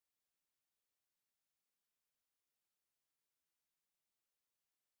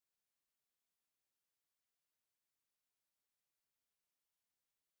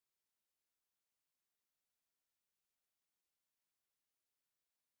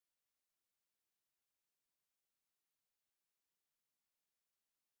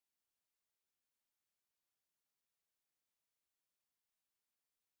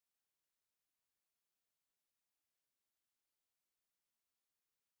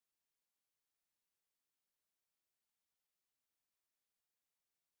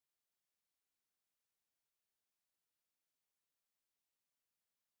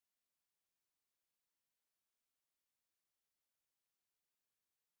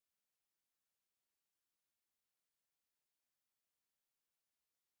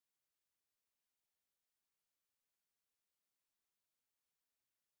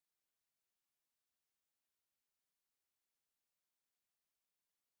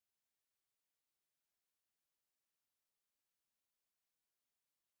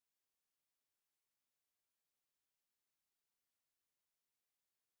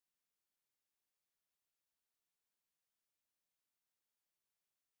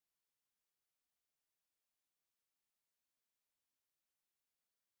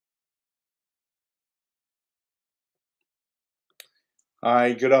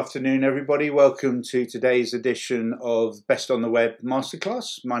Hi, good afternoon, everybody. Welcome to today's edition of Best on the Web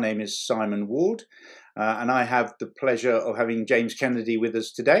Masterclass. My name is Simon Ward, and I have the pleasure of having James Kennedy with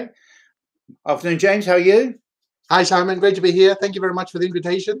us today. Afternoon, James. How are you? Hi, Simon. Great to be here. Thank you very much for the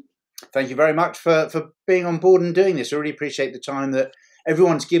invitation. Thank you very much for being on board and doing this. I really appreciate the time that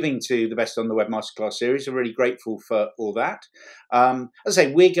everyone's giving to the Best on the Web Masterclass series. I'm really grateful for all that. As I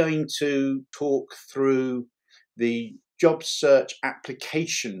say, we're going to talk through the job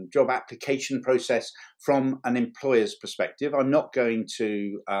application process from an employer's perspective. I'm not going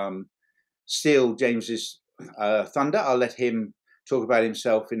to steal James's thunder. I'll let him talk about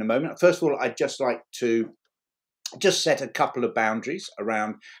himself in a moment. First of all, I'd just like to set a couple of boundaries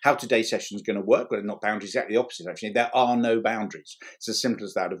around how today's session is going to work. Well, not boundaries, exactly the opposite, actually. There are no boundaries. It's as simple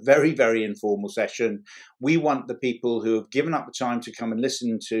as that. A very, very informal session. We want the people who have given up the time to come and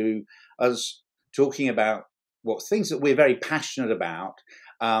listen to us talking about what things that we're very passionate about,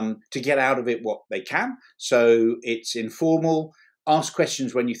 to get out of it what they can. So it's informal. Ask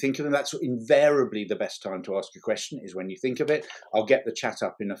questions when you think of them. That's invariably the best time to ask a question, is when you think of it. I'll get the chat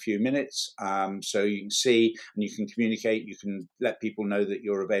up in a few minutes, so you can see and you can communicate. You can let people know that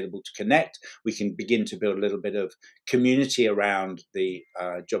you're available to connect. We can begin to build a little bit of community around the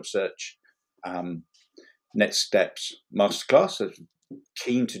job search NextStepZ Masterclass. So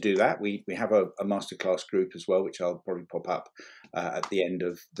keen to do that. We have a masterclass group as well, which I'll probably pop up at the end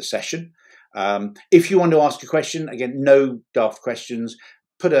of the session. If you want to ask a question, again, no daft questions.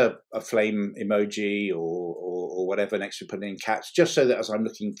 Put a flame emoji or whatever next to put it in caps, just so that as I'm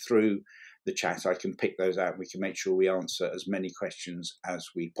looking through the chat, I can pick those out and we can make sure we answer as many questions as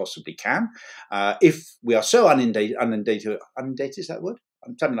we possibly can. If we are so inundated, is that word?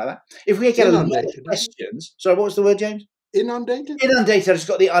 Something like that. If we get a lot of questions, sorry, what was the word, James? Inundated? Inundated. I just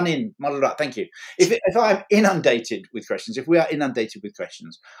got the unin muddled up. Thank you. If I'm inundated with questions, if we are inundated with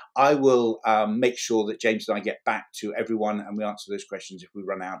questions, I will make sure that James and I get back to everyone and we answer those questions if we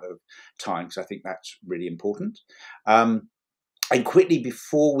run out of time, because I think that's really important. And quickly,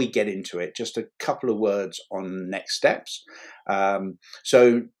 before we get into it, just a couple of words on NextStepZ.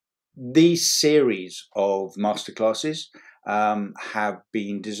 So these series of masterclasses have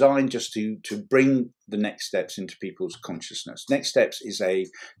been designed just to bring the next steps into people's consciousness. NextStepZ is a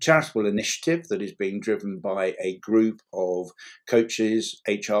charitable initiative that is being driven by a group of coaches,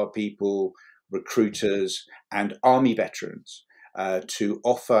 HR people, recruiters, and army veterans to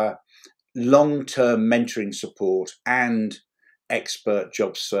offer long-term mentoring support and expert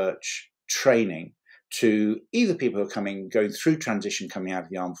job search training to either people who are going through transition, coming out of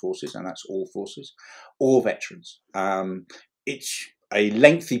the armed forces, and that's all forces, or veterans. It's a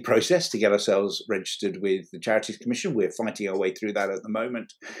lengthy process to get ourselves registered with the Charities Commission. We're fighting our way through that at the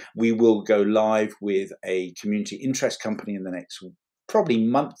moment. We will go live with a community interest company in the next probably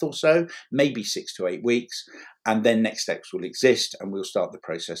month or so, maybe 6 to 8 weeks, and then NextStepZ will exist and we'll start the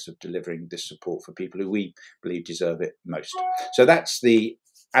process of delivering this support for people who we believe deserve it most. So that's the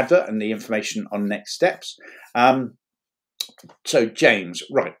advert and the information on NextStepZ. So James,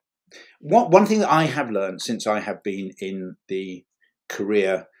 right. One thing that I have learned since I have been in the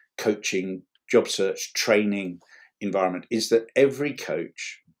career coaching, job search, training environment is that every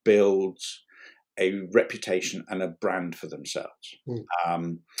coach builds a reputation and a brand for themselves.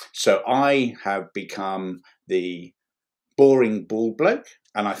 So I have become the boring bald bloke,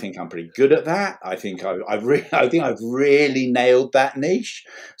 and I think I'm pretty good at that. I think I've really nailed that niche.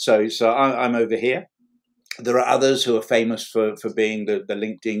 So I'm over here. There are others who are famous for being the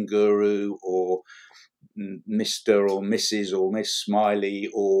LinkedIn guru, or Mr. or Mrs. or Miss Smiley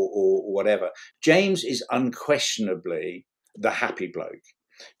or whatever. James is unquestionably the happy bloke.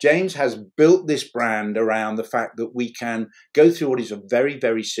 James has built this brand around the fact that we can go through what is a very,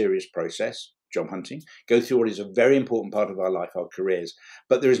 very serious process, job hunting, go through what is a very important part of our life, our careers,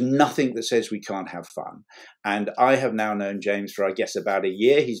 but there is nothing that says we can't have fun. And I have now known James for, I guess, about a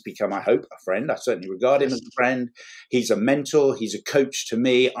year. He's become, I hope, a friend. I certainly regard him as a friend. He's a mentor. He's a coach to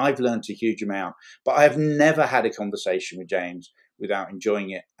me. I've learned a huge amount, but I have never had a conversation with James without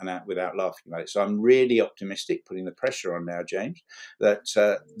enjoying it and without laughing about it. So I'm really optimistic, putting the pressure on now, James, that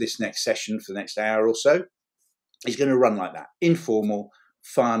this next session for the next hour or so is going to run like that. Informal,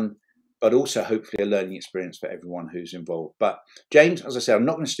 fun, but also hopefully a learning experience for everyone who's involved. But James, as I said, I'm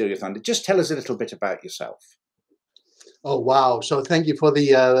not going to steal your thunder. Just tell us a little bit about yourself. Oh wow! So thank you for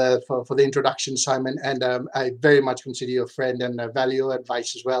the introduction, Simon. And I very much consider you a friend and value your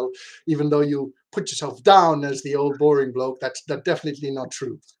advice as well. Even though you put yourself down as the old boring bloke. That's definitely not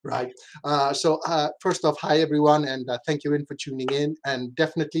true, right? First off, hi everyone, and thank you in for tuning in, and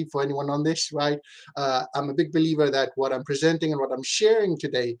definitely for anyone on this, right? I'm a big believer that what I'm presenting and what I'm sharing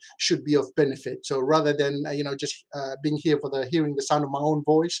today should be of benefit. So rather than just being here for hearing the sound of my own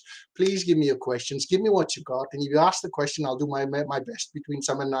voice, please give me your questions, give me what you got, and if you ask the question, I'll do my best between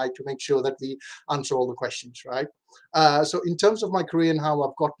Sam and I to make sure that we answer all the questions, right? So in terms of my career and how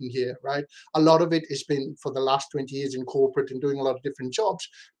I've gotten here, right, a lot of it has been for the last 20 years in corporate and doing a lot of different jobs,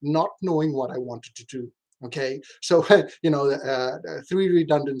 not knowing what I wanted to do. Okay, so 3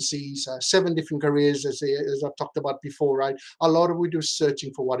 redundancies, 7 different careers, as I've talked about before, right? A lot of we do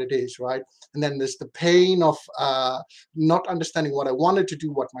searching for what it is, right? And then there's the pain of not understanding what I wanted to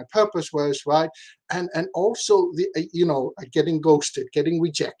do, what my purpose was, right? And also the getting ghosted, getting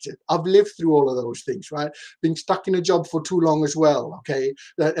rejected. I've lived through all of those things, right? Being stuck in a job for too long as well. Okay,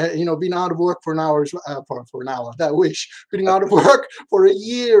 being out of work for an hour, for an hour. That wish being out of work for a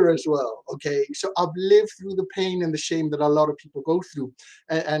year as well. Okay, so I've lived through the pain and the shame that a lot of people go through.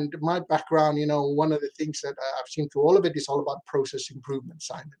 And my background, one of the things that I've seen through all of it is all about process improvement,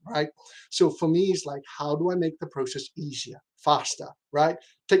 Simon. Right? So for me, it's like, how do I make the process easier, faster? Right?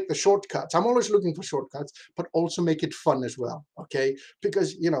 Take the shortcuts. I'm always looking for shortcuts, but also make it fun as well. Okay,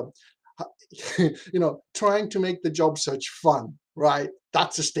 because trying to make the job search fun, right?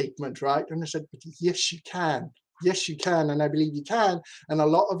 That's a statement, right? And I said, but yes, you can. Yes, you can, and I believe you can. And a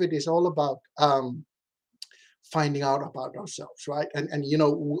lot of it is all about finding out about ourselves, right? And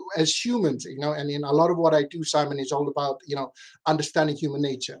as humans, and in a lot of what I do, Simon, is all about understanding human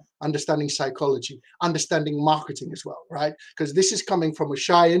nature, understanding psychology, understanding marketing as well, right? Because this is coming from a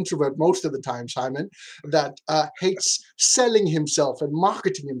shy introvert most of the time, Simon, that hates selling himself and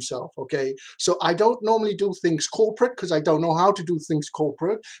marketing himself. Okay, so I don't normally do things corporate because I don't know how to do things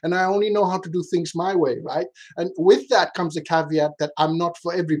corporate, and I only know how to do things my way, right? And with that comes the caveat that I'm not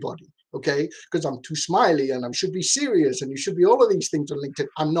for everybody. Okay, because I'm too smiley and I should be serious and you should be all of these things on LinkedIn.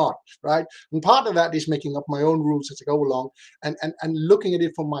 I'm not, right? And part of that is making up my own rules as I go along and looking at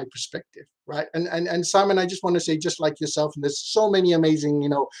it from my perspective, right? And Simon, I just want to say, just like yourself, and there's so many amazing,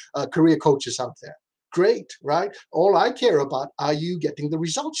 career coaches out there. Great, right? All I care about, are you getting the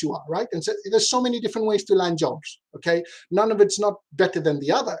results you are, right? And so there's so many different ways to land jobs, okay? None of it's not better than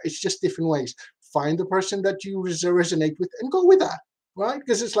the other. It's just different ways. Find the person that you resonate with and go with that. Right?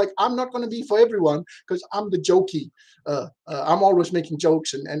 Because it's like, I'm not going to be for everyone because I'm the jokey. I'm always making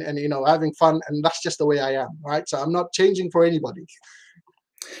jokes and having fun, and that's just the way I am, right? So I'm not changing for anybody.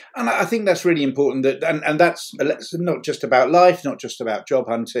 And I think that's really important. And that's not just about life, not just about job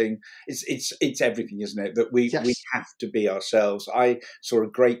hunting. It's everything, isn't it? That we have to be ourselves. I saw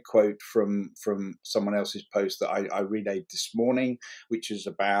a great quote from someone else's post that I relayed this morning, which is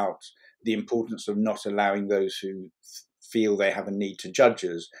about the importance of not allowing those who feel they have a need to judge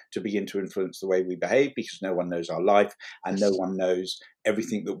us to begin to influence the way we behave, because no one knows our life and no one knows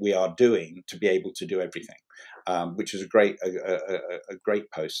everything that we are doing to be able to do everything, which is a great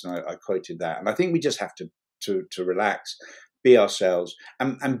post, and I quoted that. And I think we just have to relax, be ourselves,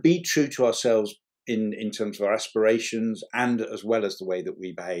 and be true to ourselves in terms of our aspirations, and as well as the way that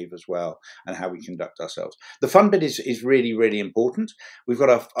we behave as well, and how we conduct ourselves. The fun bit is really, really important. We've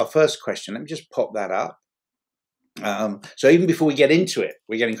got our first question. Let me just pop that up. So even before we get into it,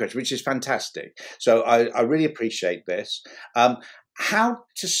 we're getting questions, which is fantastic. So I really appreciate this. How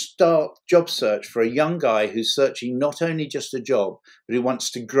to start job search for a young guy who's searching not only just a job, but who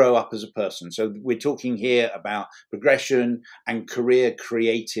wants to grow up as a person. So we're talking here about progression and career,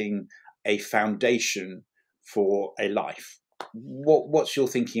 creating a foundation for a life. What's your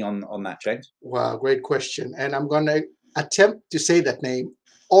thinking on that, James? Wow, great question. And I'm going to attempt to say that name.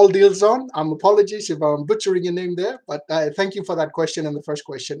 All deals on. Apologies if I'm butchering your name there, but thank you for that question and the first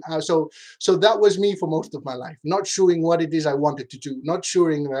question. So that was me for most of my life, not sure what it is I wanted to do, not sure,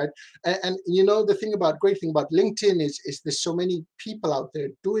 right? And the great thing about LinkedIn is there's so many people out there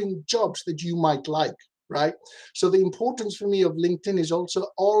doing jobs that you might like, right? So the importance for me of LinkedIn is also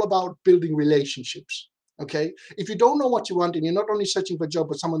all about building relationships. Okay, if you don't know what you want and you're not only searching for a job,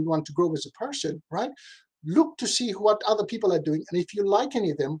 but someone you want to grow as a person, right? Look to see what other people are doing, and if you like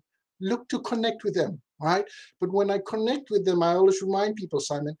any of them, look to connect with them, right? But when I connect with them, I always remind people,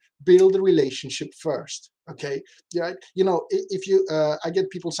 Simon, build a relationship first. Okay, yeah, if you, I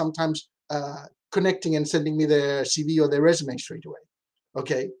get people sometimes connecting and sending me their CV or their resume straight away.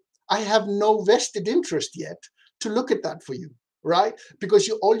 Okay, I have no vested interest yet to look at that for you, right? Because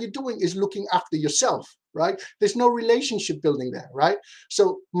all you're doing is looking after yourself, right? There's no relationship building there, right?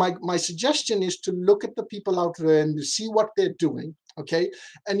 So my suggestion is to look at the people out there and to see what they're doing, Okay,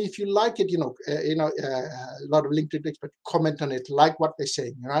 and if you like it, a lot of LinkedIn experts comment on it, like what they're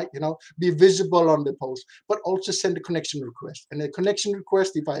saying, right? Be visible on the post, but also send a connection request. And a connection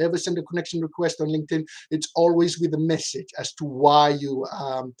request, if I ever send a connection request on LinkedIn, it's always with a message as to why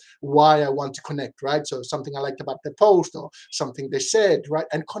I want to connect, right? So something I liked about the post or something they said, right?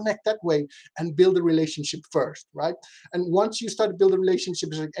 And connect that way and build a relationship first, right? And once you start to build a relationship,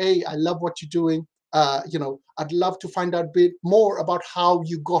 it's like, hey, I love what you're doing. I'd love to find out a bit more about how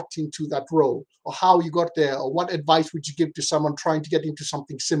you got into that role, or how you got there, or what advice would you give to someone trying to get into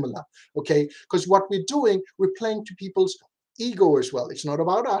something similar. Okay, because what we're doing, we're playing to people's ego as well. It's not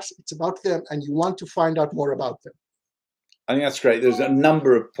about us, it's about them, and you want to find out more about them. I think that's great. There's a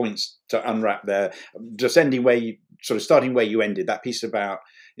number of points to unwrap there. Just ending where you starting where you ended, that piece about,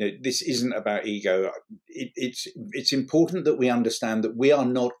 this isn't about ego. It's important that we understand that we are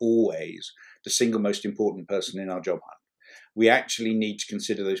not always the single most important person in our job hunt. We actually need to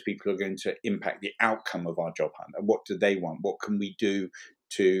consider those people who are going to impact the outcome of our job hunt, and what do they want? What can we do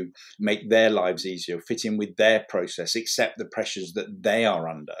to make their lives easier, fit in with their process, accept the pressures that they are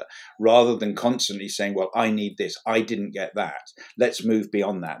under, rather than constantly saying, well, I need this, I didn't get that. Let's move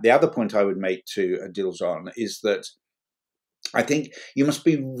beyond that. The other point I would make to Adil's on is that I think you must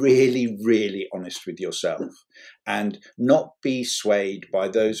be really, really honest with yourself and not be swayed by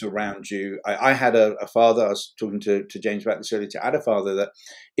those around you. I had a father, I was talking to James about this earlier, I had a father that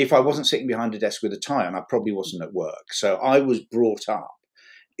if I wasn't sitting behind a desk with a tie on, I probably wasn't at work. So I was brought up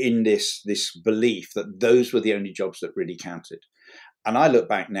in this belief that those were the only jobs that really counted. And I look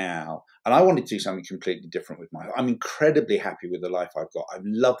back now, and I wanted to do something completely different with my life. I'm incredibly happy with the life I've got. I've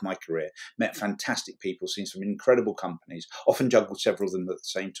loved my career, met fantastic people, seen some incredible companies, often juggled several of them at the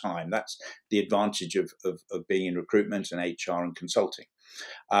same time. That's the advantage of being in recruitment and HR and consulting.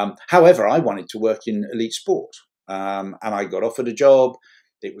 However, I wanted to work in elite sport, and I got offered a job.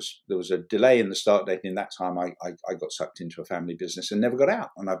 There was a delay in the start date, and in that time I got sucked into a family business and never got out.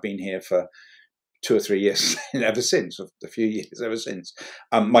 And I've been here for 2 or 3 years ever since, a few years ever since.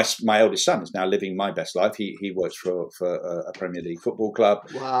 My eldest son is now living my best life. He works for a Premier League football club.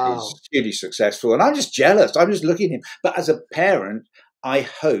 Wow. He's hugely successful, and I'm just jealous. I'm just looking at him. But as a parent, I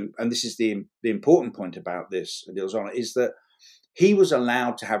hope, and this is the important point about this, is that he was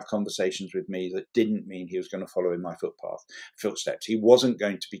allowed to have conversations with me that didn't mean he was going to follow in my footsteps. He wasn't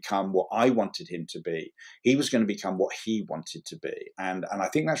going to become what I wanted him to be. He was going to become what he wanted to be. And I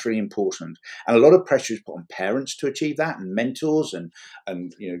think that's really important. And a lot of pressure is put on parents to achieve that, and mentors and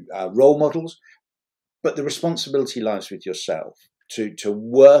role models. But the responsibility lies with yourself to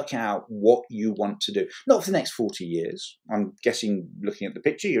work out what you want to do. Not for the next 40 years. I'm guessing, looking at the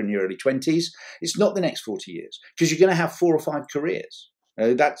picture, you're in your early 20s. It's not the next 40 years, because you're going to have 4 or 5 careers.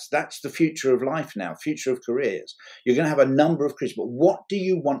 That's the future of life now, future of careers. You're going to have a number of careers, but what do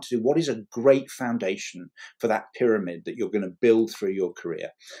you want to do? What is a great foundation for that pyramid that you're going to build through your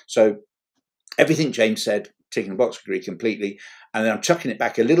career? So everything James said, ticking the box, agree completely. And then I'm chucking it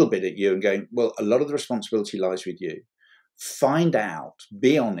back a little bit at you and going, well, a lot of the responsibility lies with you. Find out,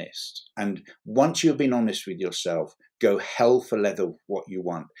 be honest, and once you've been honest with yourself, go hell for leather what you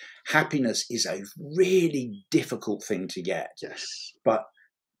want. Happiness is a really difficult thing to get. Yes. But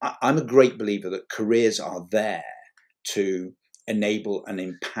I'm a great believer that careers are there to enable and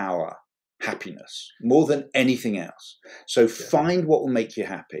empower happiness more than anything else. So find what will make you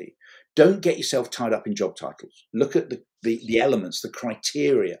happy. Don't get yourself tied up in job titles. Look at the elements, the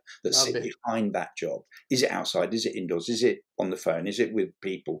criteria that sit behind that job. Is it outside? Is it indoors? Is it on the phone? Is it with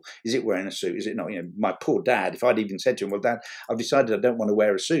people? Is it wearing a suit? Is it not? My poor dad, if I'd even said to him, well, Dad, I've decided I don't want to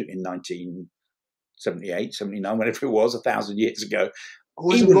wear a suit in 1978, 79, whenever it was, 1,000 years ago.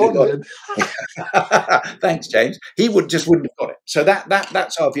 He wouldn't have got it. Thanks, James. He wouldn't have got it. So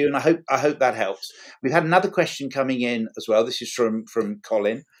that's our view, and I hope that helps. We've had another question coming in as well. This is from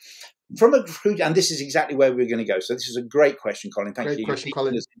Colin. From a recruiter, and this is exactly where we're going to go. So this is a great question, Colin. Thank you. Question,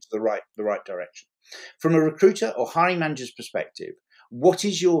 Colin. Into the right direction. From a recruiter or hiring manager's perspective, what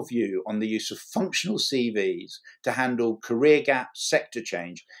is your view on the use of functional CVs to handle career gaps, sector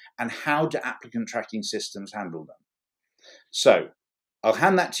change, and how do applicant tracking systems handle them? So I'll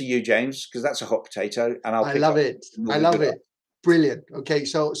hand that to you, James, because that's a hot potato, and I love it. I love it. Brilliant. Okay,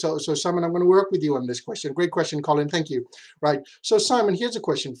 so Simon, I'm going to work with you on this question. Great question, Colin. Thank you. Right. So Simon, here's a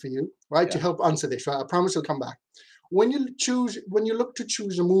question for you, right, to help answer this. Right? I promise I'll come back. When you look to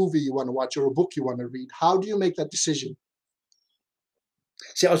choose a movie you want to watch or a book you want to read, how do you make that decision?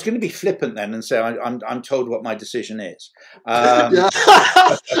 See, I was going to be flippant then and say I'm told what my decision is. Yeah.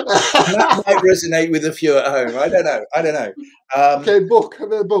 That might resonate with a few at home. I don't know. Okay, book.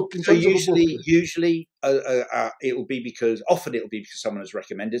 Have a book in So terms of a book. usually it will be because someone has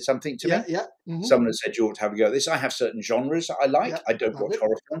recommended something to Yeah, me. yeah. Someone has said you ought to have a go at this. I have certain genres that I like. Yeah, I don't love watch it.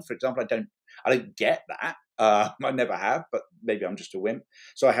 horror films, for example. I don't get that. I never have, but maybe I'm just a wimp.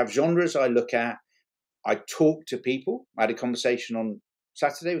 So I have genres I look at. I talk to people. I had a conversation on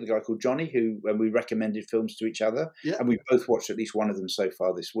Saturday with a guy called Johnny, when we recommended films to each other, Yeah, and we've both watched at least one of them so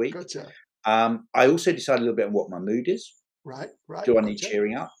far this week. gotcha. I also decide a little bit on what my mood is. Right, right. Do I need Gotcha.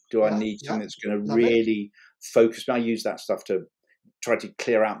 cheering up? Do I Yeah, need yeah. something that's going to Love it. really focus me? I use that stuff to try to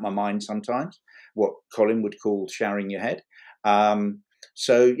clear out my mind sometimes, what Colin would call showering your head.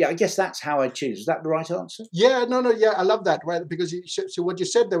 So, yeah, I guess that's how I choose. Is that the right answer? Yeah, no, yeah, I love that, right? Because so what you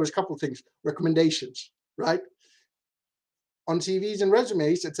said, there was a couple of things, recommendations, right? On CVs and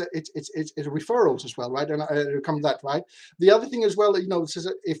resumes, it's referrals as well, right? And it'll come to that, right? The other thing as well, if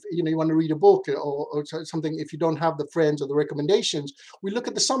you want to read a book or something, if you don't have the friends or the recommendations, we look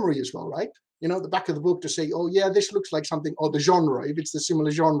at the summary as well, right? The back of the book to say, oh yeah, this looks like something, or the genre, if it's the similar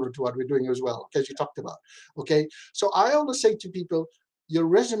genre to what we're doing as well, as you talked about. Okay, so I always say to people, your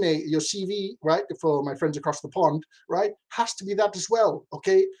resume, your CV, right, for my friends across the pond, right, has to be that as well.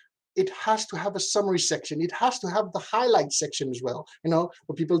 Okay, it has to have a summary section. It has to have the highlight section as well.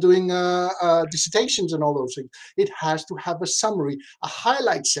 For people doing dissertations and all those things, it has to have a summary, a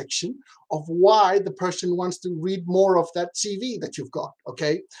highlight section of why the person wants to read more of that CV that you've got.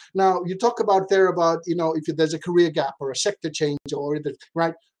 Okay. Now you talk about if there's a career gap or a sector change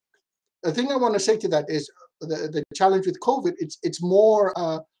right. The thing I want to say to that is the challenge with COVID. It's more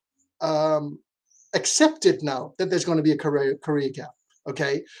accepted now that there's going to be a career gap.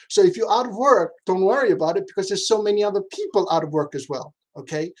 Okay, so if you're out of work, don't worry about it because there's so many other people out of work as well.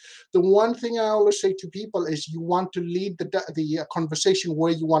 Okay, the one thing I always say to people is you want to lead the conversation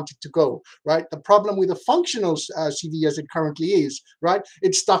where you want it to go, right? The problem with a functional CV as it currently is, right?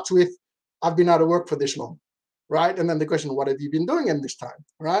 It starts with, I've been out of work for this long, right? And then the question, what have you been doing in this time,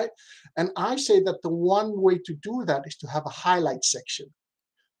 right? And I say that the one way to do that is to have a highlight section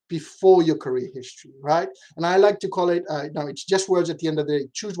before your career history, right? And I like to call it, no, it's just words at the end of the day,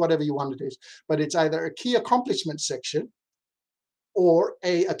 choose whatever you want it is, but it's either a key accomplishment section or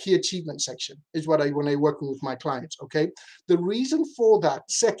a key achievement section is when I'm working with my clients, okay? The reason for that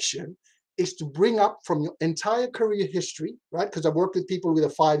section is to bring up from your entire career history, right? Because I've worked with people with a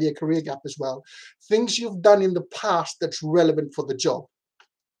 5-year career gap as well, things you've done in the past that's relevant for the job,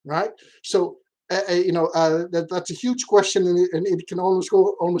 right? So that's a huge question, and it can almost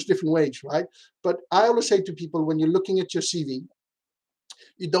go almost different ways, right? But I always say to people, when you're looking at your CV,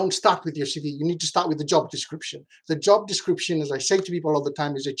 you don't start with your CV. You need to start with the job description. The job description, as I say to people all the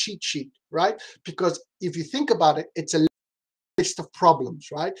time, is a cheat sheet, right? Because if you think about it, it's a list of problems,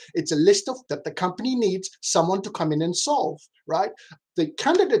 right? It's a list of that the company needs someone to come in and solve, right? The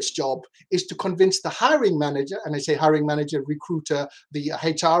candidate's job is to convince the hiring manager, and I say hiring manager, recruiter, the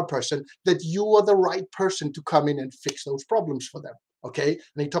HR person, that you are the right person to come in and fix those problems for them. Okay,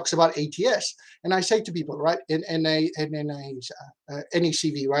 and he talks about ATS, and I say to people, right, in any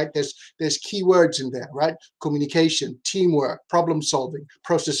CV, right, there's keywords in there, right? Communication, teamwork, problem solving,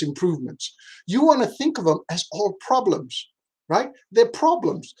 process improvements. You want to think of them as all problems, right? They're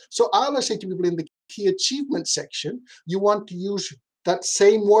problems. So I always say to people in the key achievement section, you want to use that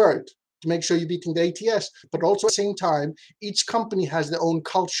same word to make sure you're beating the ATS, but also at the same time, each company has their own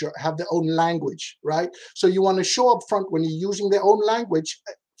culture, have their own language, right? So you want to show up front when you're using their own language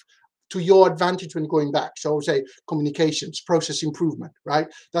to your advantage when going back. So say communications, process improvement, right?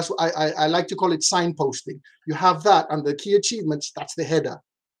 That's what I like to call it signposting. You have that under key achievements, that's the header.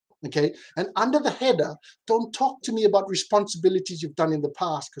 Okay, and under the header, don't talk to me about responsibilities you've done in the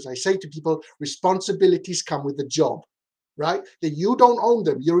past, because I say to people, responsibilities come with the job, right? That you don't own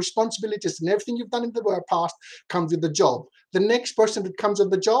them. Your responsibilities and everything you've done in the past comes with the job. The next person that comes on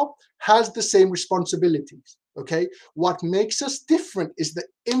the job has the same responsibilities. Okay, what makes us different is the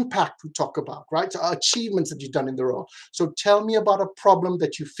impact we talk about, right? So our achievements that you've done in the role. So tell me about a problem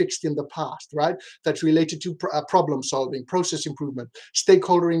that you fixed in the past, right? That's related to problem solving, process improvement,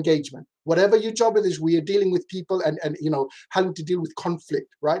 stakeholder engagement. Whatever your job is, we are dealing with people and having to deal with conflict,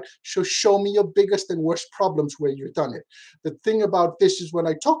 right? So show me your biggest and worst problems where you've done it. The thing about this is when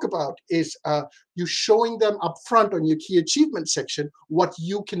I talk about is you showing them up front on your key achievement section what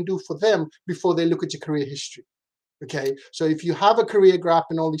you can do for them before they look at your career history. Okay, so if you have a career gap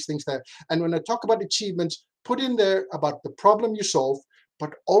and all these things there, and when I talk about achievements, put in there about the problem you solved,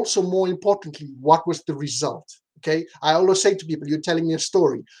 but also more importantly, what was the result? Okay, I always say to people, you're telling me a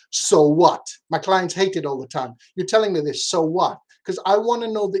story. So what? My clients hate it all the time. You're telling me this. So what? Because I want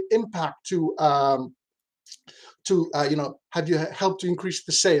to know the impact have you helped to increase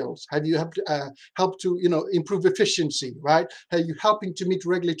the sales? Have you helped to improve efficiency? Right? Are you helping to meet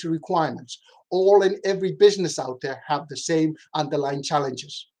regulatory requirements? All and every business out there have the same underlying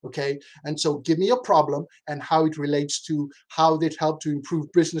challenges. Okay, and so give me a problem and how it relates to how it helped to improve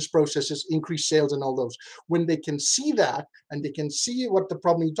business processes, increase sales, and all those. When they can see that and they can see what the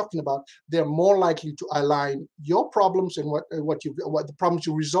problem you're talking about, they're more likely to align your problems and what the problems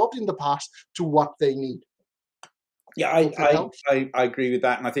you resolved in the past to what they need. Yeah, I agree with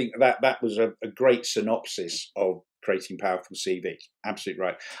that, and I think that was a great synopsis of creating powerful CVs. Absolutely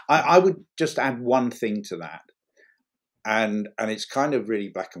right. I would just add one thing to that, and it's kind of really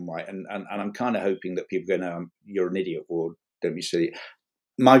black and white, and I'm kind of hoping that people go, no, you're an idiot, or don't be silly.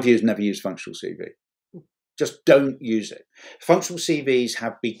 My view is never use functional CV. Just don't use it. Functional CVs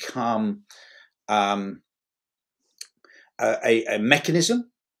have become a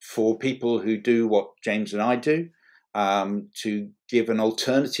mechanism for people who do what James and I do, to give an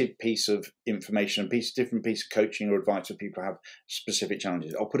alternative piece of information, different piece of coaching or advice for people who have specific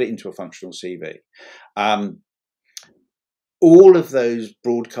challenges. I'll put it into a functional CV. All of those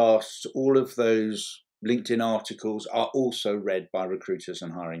broadcasts, all of those LinkedIn articles are also read by recruiters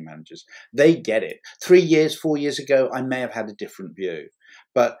and hiring managers. They get it. 3 years, 4 years ago, I may have had a different view.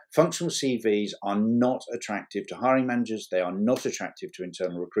 But functional CVs are not attractive to hiring managers. They are not attractive to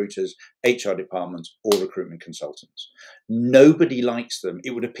internal recruiters, HR departments, or recruitment consultants. Nobody likes them,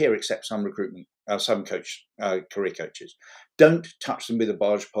 it would appear, except some career coaches. Don't touch them with a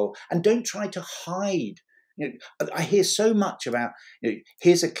barge pole, and don't try to hide. I hear so much about,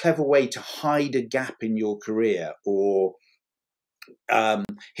 here's a clever way to hide a gap in your career, or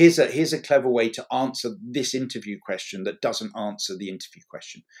here's a clever way to answer this interview question that doesn't answer the interview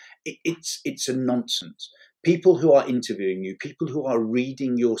question. It's a nonsense. People who are interviewing you, people who are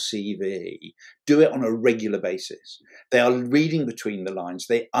reading your CV, do it on a regular basis. They are reading between the lines.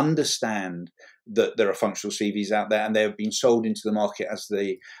 They understand that there are functional CVs out there, and they have been sold into the market as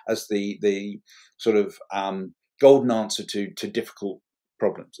the sort of golden answer to difficult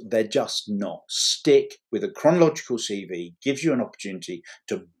problems. They're just not. Stick with a chronological CV, gives you an opportunity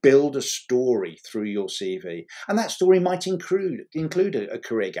to build a story through your CV. And that story might include a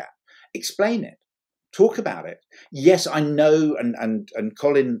career gap. Explain it. Talk about it. Yes, I know, and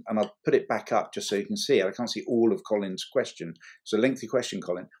Colin, and I'll put it back up just so you can see it. I can't see all of Colin's question. It's a lengthy question,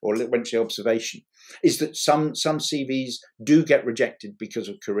 Colin, or lengthy observation, is that some CVs do get rejected because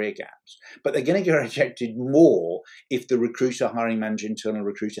of career gaps, but they're going to get rejected more if the recruiter, hiring manager, internal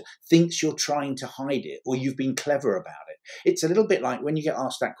recruiter thinks you're trying to hide it or you've been clever about it. It's a little bit like when you get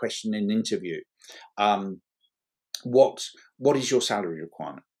asked that question in an interview, what is your salary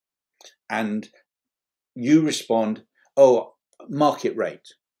requirement? And you respond, oh, market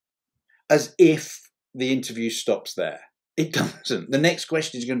rate, as if the interview stops there. It doesn't. The next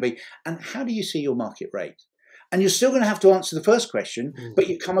question is going to be, and how do you see your market rate? And you're still going to have to answer the first question, but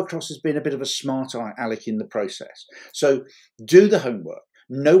you come across as being a bit of a smart aleck in the process. So do the homework,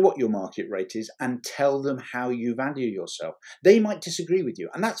 know what your market rate is, and tell them how you value yourself. They might disagree with you,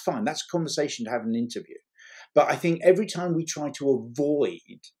 and that's fine. That's a conversation to have in an interview. But I think every time we try to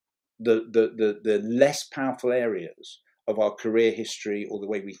avoid the less powerful areas of our career history or the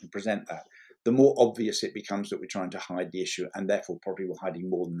way we can present that, the more obvious it becomes that we're trying to hide the issue, and therefore probably we're hiding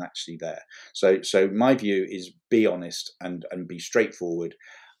more than actually there. So my view is be honest and be straightforward,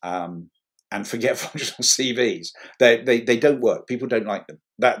 and forget functional CVs. They don't work. People don't like them.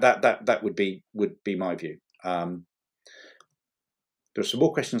 That would be my view. There are some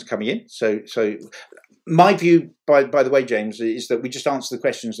more questions coming in. So my view, by the way, James, is that we just answer the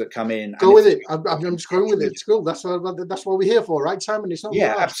questions that come in. Go with it. I'm just going with it. It's cool. That's what we're here for, right, Simon? It's not.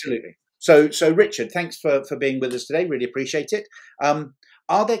 Yeah, absolutely. So Richard, thanks for being with us today. Really appreciate it.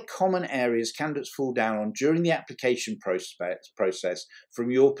 Are there common areas candidates fall down on during the application process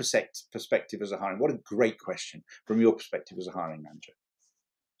from your perspective as a hiring? What a great question from your perspective as a hiring manager.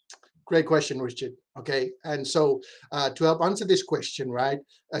 Great question, Richard. Okay, and so to help answer this question, right,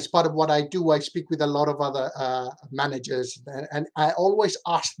 as part of what I do, I speak with a lot of other managers, and I always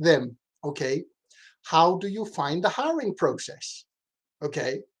ask them, okay, how do you find the hiring process?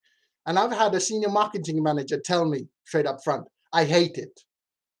 Okay, and I've had a senior marketing manager tell me straight up front, I hate it.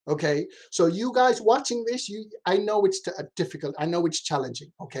 Okay, so you guys watching this, I know it's difficult, I know it's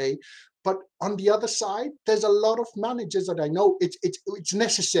challenging, okay, but on the other side, there's a lot of managers that I know it's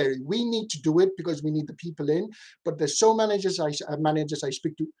necessary. We need to do it because we need the people in, but there's so managers I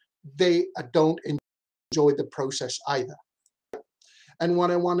speak to, they don't enjoy the process either. And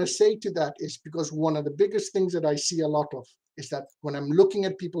what I want to say to that is, because one of the biggest things that I see a lot of is that when I'm looking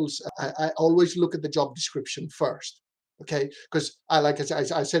at people's, I always look at the job description first. Okay, because like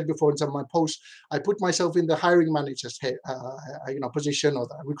I said before in some of my posts, I put myself in the hiring manager's position, or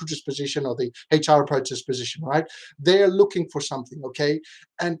the recruiter's position, or the HR person's position, right? They're looking for something, okay?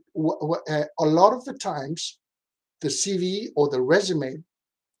 And a lot of the times, the CV or the resume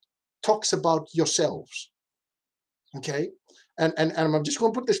talks about yourselves, okay? And I'm just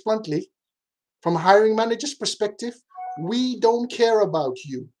going to put this bluntly, from a hiring manager's perspective, we don't care about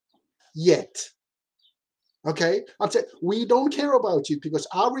you yet. Okay, I'm saying we don't care about you, because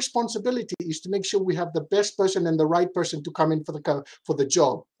our responsibility is to make sure we have the best person and the right person to come in for the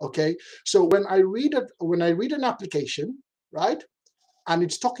job. Okay, so when I read an application, right, and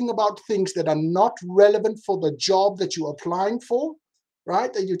it's talking about things that are not relevant for the job that you're applying for,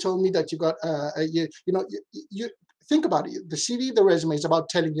 right? And you told me that you got you think about it. The CV, the resume is about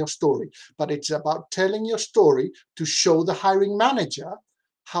telling your story, but it's about telling your story to show the hiring manager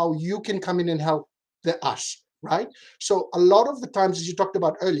how you can come in and help us, right? So a lot of the times, as you talked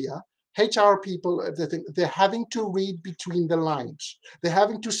about earlier, HR people, they're having to read between the lines. They're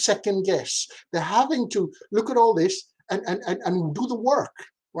having to second guess. They're having to look at all this and do the work,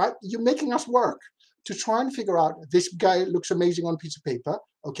 right? You're making us work to try and figure out, this guy looks amazing on a piece of paper,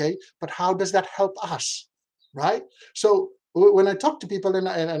 okay, but how does that help us, right? So when I talk to people, and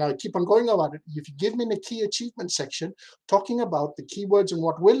I keep on going about it, if you give me the key achievement section, talking about the keywords and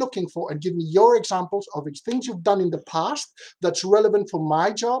what we're looking for, and give me your examples of things you've done in the past that's relevant for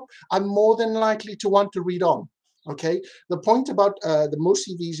my job, I'm more than likely to want to read on. Okay, the point about the most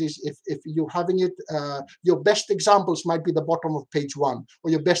CVs is, if you're having it, your best examples might be the bottom of page 1,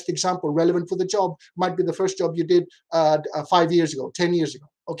 or your best example relevant for the job might be the first job you did 5 years ago, 10 years ago.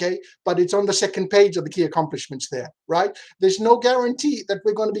 Okay, but it's on the second page of the key accomplishments there, right? There's no guarantee that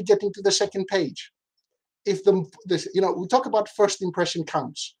we're going to be getting to the second page. If we talk about first impression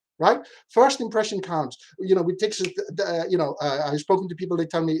counts, right? First impression counts. It takes, I've spoken to people, they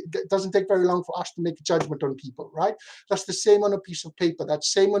tell me it doesn't take very long for us to make a judgment on people, right? That's the same on a piece of paper.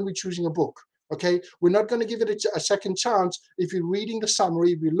 That's same when we're choosing a book. Okay, we're not going to give it a second chance if you're reading the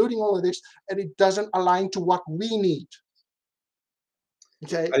summary, we're reading all of this, and it doesn't align to what we need.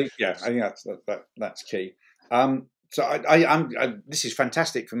 Okay. I think that's key. So this is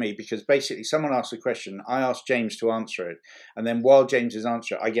fantastic for me, because basically someone asks a question, I ask James to answer it, and then while James is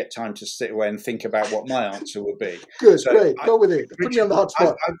answering it, I get time to sit away and think about what my answer would be. Good, so great. Go with it. Put me on the hot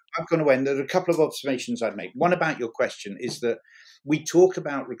spot. I've gone away, and there's a couple of observations I'd make. One about your question is that we talk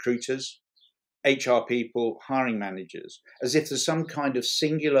about recruiters, HR people, hiring managers, as if there's some kind of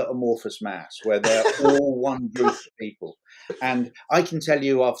singular amorphous mass where they're all one group of people. And I can tell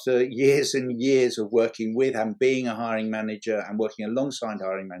you, after years and years of working with and being a hiring manager and working alongside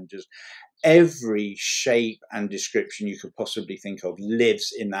hiring managers, every shape and description you could possibly think of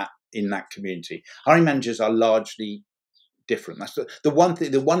lives in that community. Hiring managers are largely different. That's the one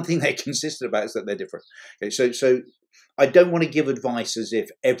thing. The one thing they're consistent about is that they're different. Okay, so I don't want to give advice as if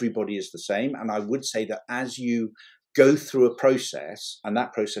everybody is the same. And I would say that as you go through a process, and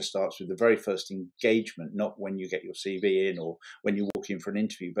that process starts with the very first engagement, not when you get your CV in or when you walk in for an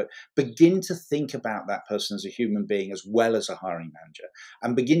interview, but begin to think about that person as a human being as well as a hiring manager,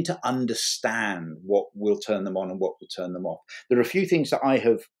 and begin to understand what will turn them on and what will turn them off. There are a few things that I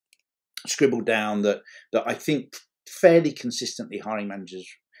have scribbled down that I think fairly consistently hiring managers,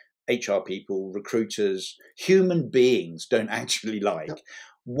 HR people, recruiters, human beings don't actually like. Yep.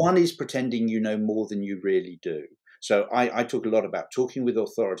 One is pretending you know more than you really do. So I talk a lot about talking with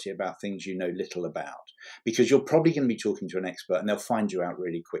authority about things you know little about, because you're probably going to be talking to an expert and they'll find you out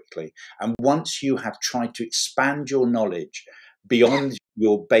really quickly. And once you have tried to expand your knowledge beyond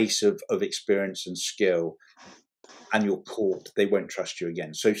your base of experience and skill, and you're caught, they won't trust you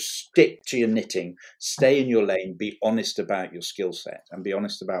again. So stick to your knitting, stay in your lane, be honest about your skill set and be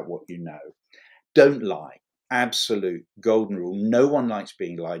honest about what you know. Don't lie. Absolute golden rule. No one likes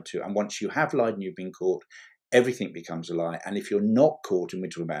being lied to. And once you have lied and you've been caught, everything becomes a lie. And if you're not caught, and we're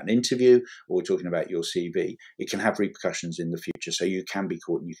talking about an interview or we're talking about your CV, it can have repercussions in the future. So you can be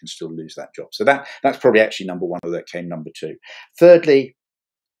caught and you can still lose that job. So that's probably actually number one, or that came number two. Thirdly,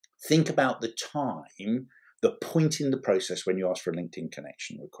 think about the time, the point in the process when you ask for a LinkedIn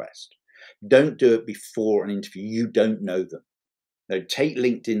connection request. Don't do it before an interview. You don't know them. No, take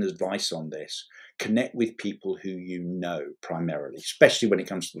LinkedIn advice on this. Connect with people who you know primarily, especially when it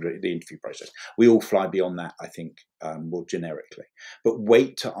comes to the interview process. We all fly beyond that, I think, more generically. But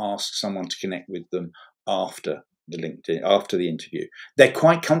wait to ask someone to connect with them after the LinkedIn after the interview, they're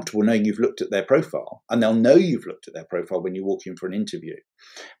quite comfortable knowing you've looked at their profile, and they'll know you've looked at their profile when you walk in for an interview.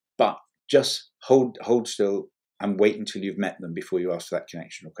 But just hold still and wait until you've met them before you ask for that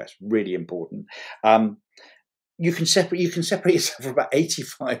connection request. Really important. You can separate yourself from about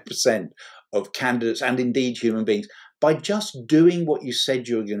 85% of candidates and indeed human beings by just doing what you said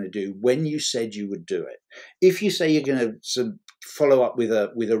you were going to do when you said you would do it. If you say you're going to follow up with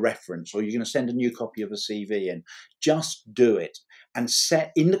a reference, or you're going to send a new copy of a CV in, just do it. And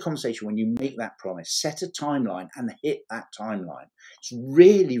set in the conversation, when you make that promise, set a timeline and hit that timeline. It's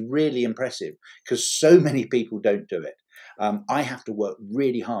really, really impressive, because so many people don't do it. I have to work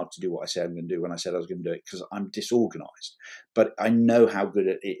really hard to do what I said I'm going to do when I said I was going to do it, because I'm disorganized. But I know how good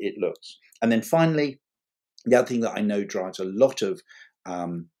it looks. And then finally, the other thing that I know drives a lot of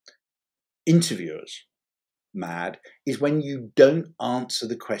interviewers mad is when you don't answer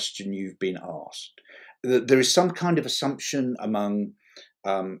the question you've been asked. There is some kind of assumption among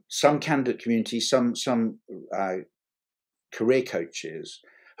some candidate communities, some career coaches,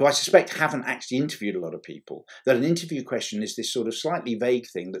 who I suspect haven't actually interviewed a lot of people, that an interview question is this sort of slightly vague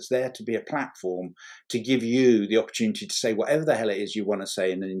thing that's there to be a platform to give you the opportunity to say whatever the hell it is you want to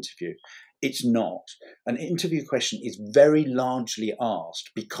say in an interview. It's not. An interview question is very largely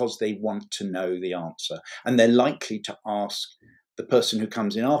asked because they want to know the answer, and they're likely to ask the person who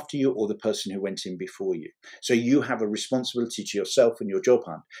comes in after you or the person who went in before you. So you have a responsibility to yourself and your job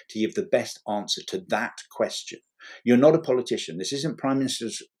hunt to give the best answer to that question. You're not a politician. This isn't Prime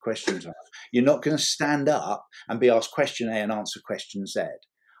Minister's question time. You're not going to stand up and be asked question A and answer question Z.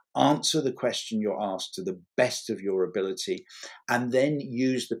 Answer the question you're asked to the best of your ability, and then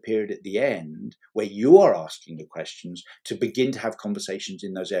use the period at the end where you are asking the questions to begin to have conversations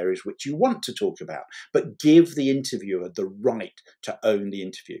in those areas which you want to talk about. But give the interviewer the right to own the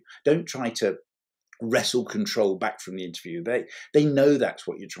interview. Don't try to wrestle control back from the interview. They know that's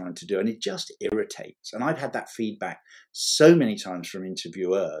what you're trying to do, and it just irritates. And I've had that feedback so many times from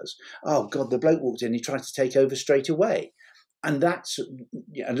interviewers. Oh God, the bloke walked in, he tried to take over straight away. And that's,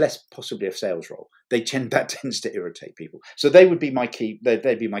 unless possibly a sales role, that tends to irritate people. So they would be my key.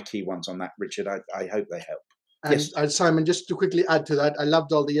 They'd be my key ones on that, Richard. I hope they help. And, yes. Simon, just to quickly add to that, I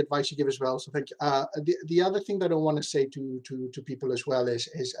loved all the advice you give as well. So thank you. The other thing that I want to say to people as well is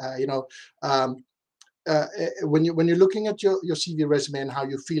when you're looking at your CV resume and how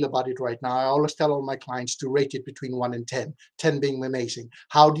you feel about it right now, I always tell all my clients to rate it between 1 and 10, 10 being amazing.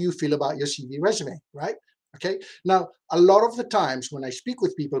 How do you feel about your CV resume, right? Okay. Now, a lot of the times when I speak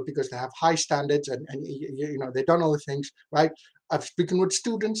with people, because they have high standards and they've done all the things, right? I've spoken with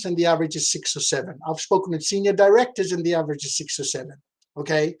students and the average is 6 or 7. I've spoken with senior directors and the average is 6 or 7.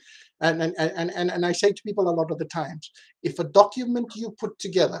 Okay. And I say to people a lot of the times, if a document you put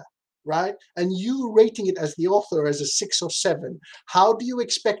together, right, and you rating it as the author as a 6 or 7, how do you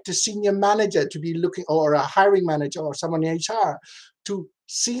expect a senior manager to be looking, or a hiring manager or someone in HR, to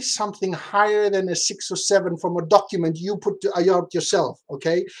see something higher than a 6 or 7 from a document you put out yourself?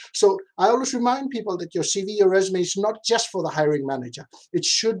 Okay, so I always remind people that your CV, your resume is not just for the hiring manager. It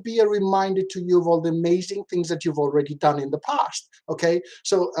should be a reminder to you of all the amazing things that you've already done in the past. Okay,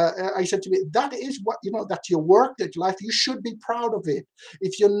 so I said to me, that is what, that's your work, that life, you should be proud of it.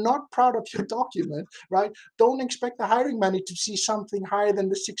 If you're not proud of your document, right, don't expect the hiring manager to see something higher than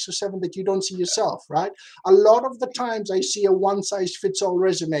the 6 or 7 that you don't see yourself, right? A lot of the times I see a one-size-fits-all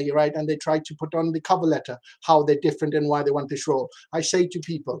resume, right, and they try to put on the cover letter how they're different and why they want this role. I say to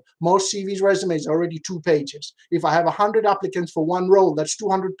people, most CVs, resumes are already 2 pages. If I have 100 applicants for one role, that's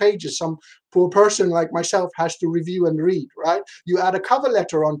 200 pages. Some poor person like myself has to review and read, right? You add a cover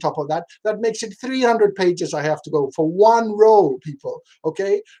letter on top of that, that makes it 300 pages I have to go for one role, people.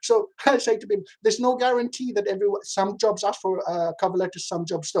 Okay, so I say to people, there's no guarantee that some jobs ask for cover letters, some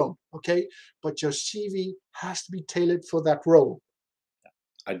jobs don't. Okay, but your CV has to be tailored for that role.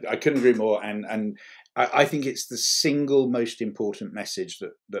 I couldn't agree more, and I think it's the single most important message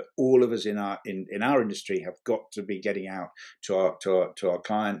that all of us in our industry have got to be getting out to our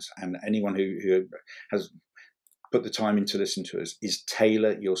clients and anyone who has put the time in to listen to us, is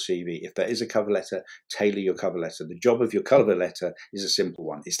tailor your CV. If there is a cover letter, tailor your cover letter. The job of your cover letter is a simple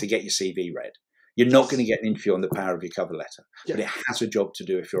one. It's to get your CV read. You're not going to get an interview on the power of your cover letter, but it has a job to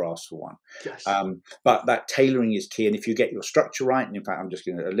do if you're asked for one. Yes. But that tailoring is key. And if you get your structure right, and in fact, I'm just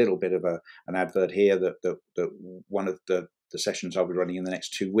going to a little bit of an advert here that one of the sessions I'll be running in the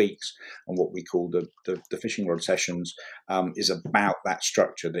next 2 weeks on what we call the fishing rod sessions is about that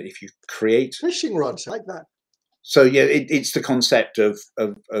structure, that if you create fishing rods, I like that. So yeah, it's the concept of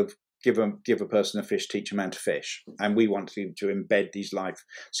give a person a fish, teach a man to fish. And we want to embed these life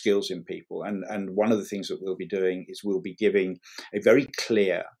skills in people. And one of the things that we'll be doing is we'll be giving a very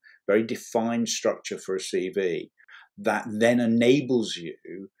clear, very defined structure for a CV that then enables you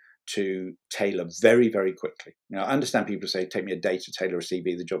to tailor very, very quickly. Now, I understand people say, take me a day to tailor a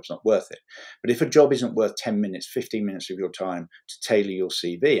CV, the job's not worth it. But if a job isn't worth 10 minutes, 15 minutes of your time to tailor your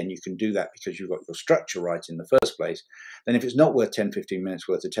CV, and you can do that because you've got your structure right in the first place, then if it's not worth 10, 15 minutes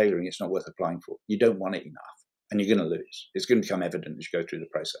worth of tailoring, it's not worth applying for. You don't want it enough, and you're going to lose. It's going to become evident as you go through the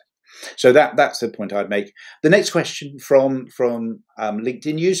process. So that's the point I'd make. The next question from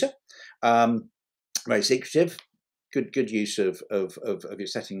LinkedIn user, very secretive. Good use of your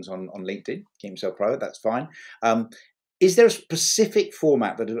settings on LinkedIn. Keep yourself private, that's fine. Is there a specific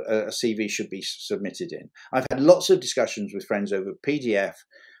format that a CV should be submitted in? I've had lots of discussions with friends over PDF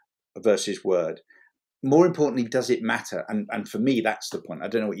versus Word. More importantly, does it matter? And for me, that's the point. I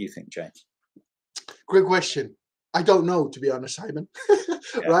don't know what you think, James. Great question. I don't know, to be honest, Simon.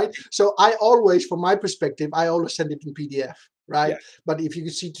 Right? So I always, from my perspective, I always send it in PDF. Right. Yeah. But if you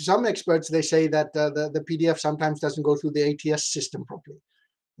can see, to some experts, they say that the PDF sometimes doesn't go through the ATS system properly.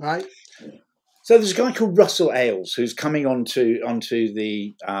 Right. So there's a guy called Russell Ailes who's coming onto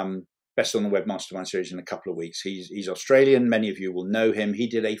the Best on the Web Mastermind series in a couple of weeks. He's Australian. Many of you will know him. He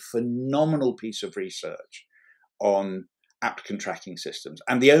did a phenomenal piece of research on applicant tracking systems.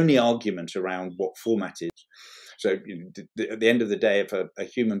 And the only argument around what format is, so at the end of the day, if a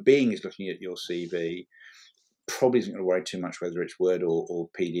human being is looking at your CV, probably isn't going to worry too much whether it's Word or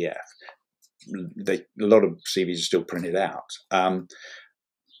PDF. A lot of CVs are still printed out.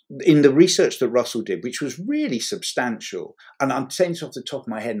 In the research that Russell did, which was really substantial, and I'm saying this off the top of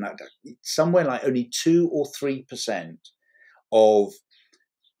my head, somewhere like only 2 or 3% of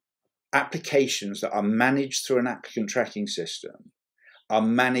applications that are managed through an applicant tracking system are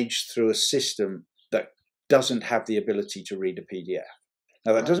managed through a system that doesn't have the ability to read a PDF.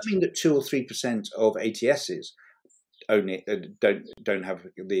 Now, that doesn't mean that 2 or 3% of ATSs only don't have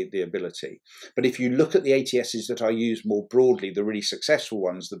the ability. But if you look at the ATSs that are used more broadly, the really successful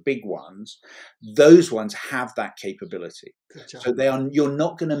ones, the big ones, those ones have that capability. So you're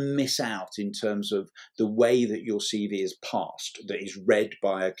not going to miss out in terms of the way that your CV is passed, that is read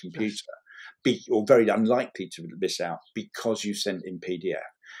by a computer, or very unlikely to miss out because you sent in PDF.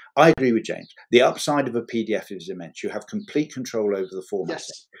 I agree with James. The upside of a PDF is immense. You have complete control over the formatting.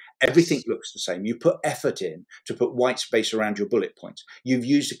 Yes. Everything looks the same. You put effort in to put white space around your bullet points. You've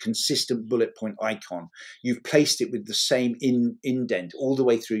used a consistent bullet point icon. You've placed it with the same indent all the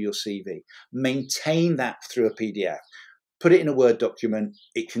way through your CV. Maintain that through a PDF. Put it in a Word document,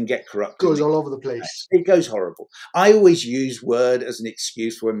 it can get corrupted. Goes all over the place. It goes horrible. I always use Word as an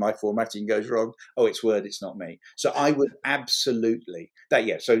excuse for when my formatting goes wrong. Oh, it's Word, it's not me. So I would absolutely that.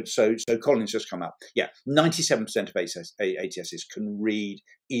 Yeah. So Colin's just come up. Yeah, 97% of ATSs can read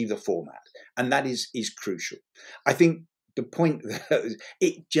either format, and that is crucial. I think the point that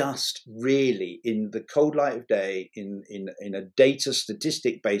it just really, in the cold light of day, in a data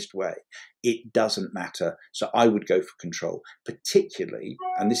statistic based way, it doesn't matter. So I would go for control, particularly,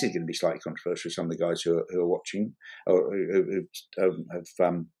 and this is going to be slightly controversial for some of the guys who are watching or who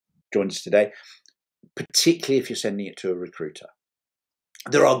have joined us today, particularly if you're sending it to a recruiter.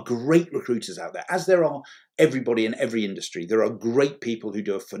 There are great recruiters out there, as there are everybody in every industry. There are great people who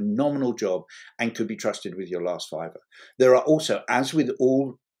do a phenomenal job and could be trusted with your last fiver. There are also, as with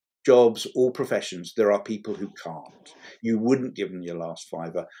all jobs, all professions, there are people who can't. You wouldn't give them your last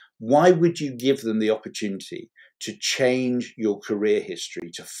fiver. Why would you give them the opportunity to change your career history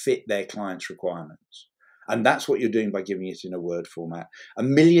to fit their clients' requirements? And that's what you're doing by giving it in a Word format.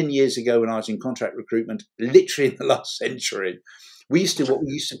 1,000,000 years ago, when I was in contract recruitment, literally in the last century, we used to what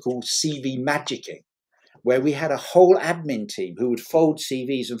we used to call CV magicking, where we had a whole admin team who would fold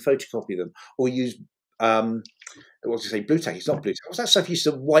CVs and photocopy them, or use blue tack. It's not blue tack. What's that stuff?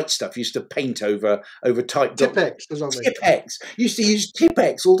 White stuff used to paint over typed Tipex. Tipex. Used to use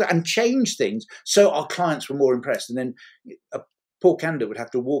Tipex and change things so our clients were more impressed. And then a poor candidate would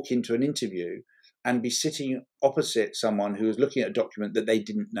have to walk into an interview and be sitting opposite someone who was looking at a document that they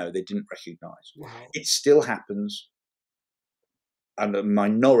didn't know, they didn't recognise. Wow. It still happens. And a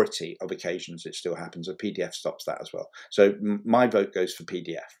minority of occasions it still happens. A PDF stops that as well. So my vote goes for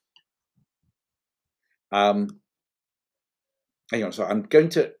PDF. Hang on, so I'm going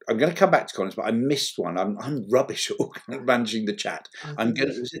to come back to comments, but I missed one. I'm rubbish at managing the chat.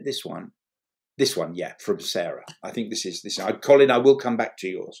 Was it this one? This one, yeah, from Sarah. I think this is. Colin, I will come back to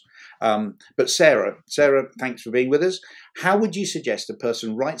yours. But Sarah, thanks for being with us. How would you suggest a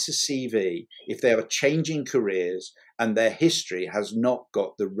person writes a CV if they are changing careers and their history has not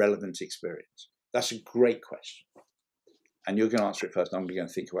got the relevant experience? That's a great question. And you're going to answer it first. I'm going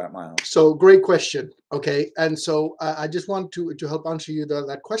to think about my answer. So great question. Okay, and so I just want to help answer you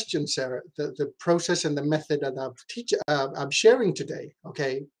that question, Sarah. The process and the method that I'm sharing today,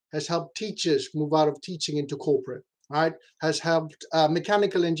 okay, has helped teachers move out of teaching into corporate. Right, has helped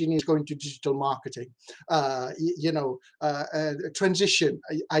mechanical engineers go into digital marketing. Transition.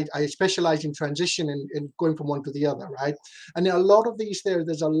 I specialize in transition and going from one to the other. Right, and a lot of these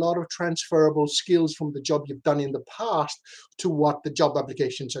there's a lot of transferable skills from the job you've done in the past to what the job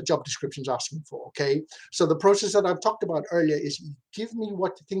applications or job descriptions are asking for. Okay, so the process that I've talked about earlier is give me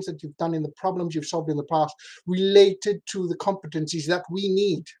what the things that you've done in the problems you've solved in the past related to the competencies that we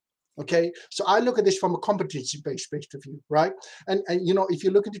need. Okay, so I look at this from a competency-based view, right? And if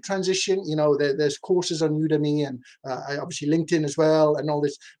you look at the transition, there's courses on Udemy and obviously LinkedIn as well, and all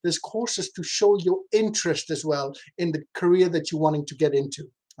this. There's courses to show your interest as well in the career that you're wanting to get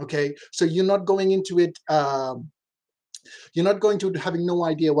into. Okay, so you're not going into it. You're not going to having no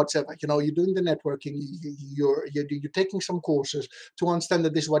idea whatsoever. You're doing the networking. You're taking some courses to understand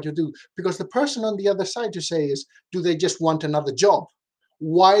that this is what you do. Because the person on the other side to say is, do they just want another job?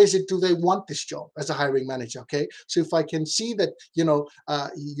 Why is it do they want this job as a hiring manager? Okay, so if I can see that you're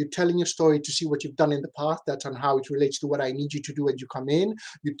telling your story to see what you've done in the past, that's on how it relates to what I need you to do as you come in.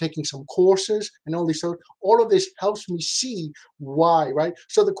 You're taking some courses and all this. So all of this helps me see why, right?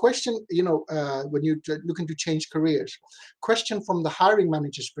 So the question, when you're looking to change careers, question from the hiring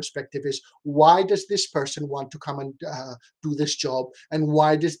manager's perspective is, why does this person want to come and do this job, and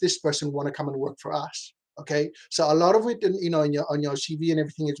why does this person want to come and work for us? Okay, so a lot of it, on your CV and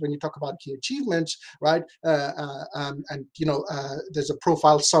everything is when you talk about key achievements, right? There's a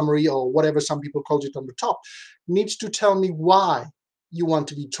profile summary or whatever some people call it on the top, needs to tell me why you want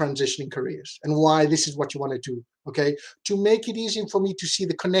to be transitioning careers and why this is what you want to do. Okay, to make it easy for me to see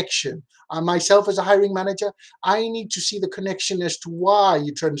the connection. Myself as a hiring manager, I need to see the connection as to why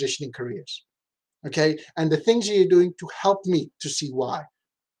you're transitioning careers. Okay, and the things you're doing to help me to see why.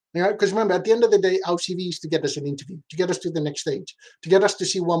 Because remember, at the end of the day, our CV is to get us an interview, to get us to the next stage, to get us to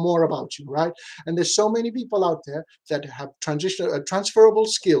see one more about you, right? And there's so many people out there that have transferable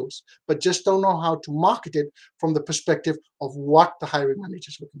skills, but just don't know how to market it from the perspective of what the hiring manager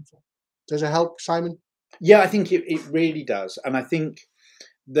is looking for. Does it help, Simon? Yeah, I think it really does. And I think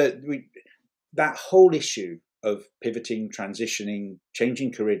that that whole issue of pivoting, transitioning,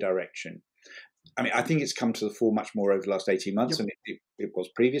 changing career direction, I think it's come to the fore much more over the last 18 months than it was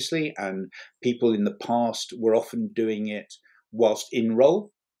previously. And people in the past were often doing it whilst in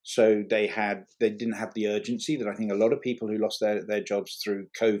role. So they didn't have the urgency that I think a lot of people who lost their jobs through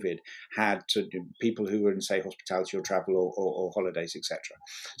COVID had to do. People who were in, say, hospitality or travel or holidays, etc.,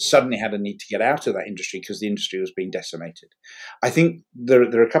 suddenly had a need to get out of that industry because the industry was being decimated. I think there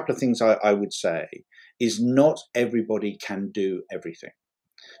are a couple of things I would say is not everybody can do everything.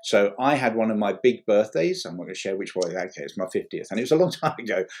 So I had one of my big birthdays. I'm not going to share which one. Okay, it's my 50th, and it was a long time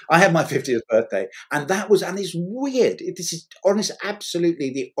ago. I had my 50th birthday, and it's weird. This is honest,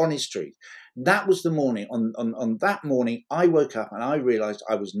 absolutely the honest truth. That was the morning. On that morning, I woke up and I realised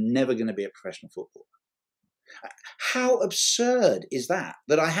I was never going to be a professional footballer. How absurd is that?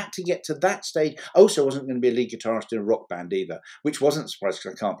 That I had to get to that stage. Also, I wasn't going to be a lead guitarist in a rock band either, which wasn't surprising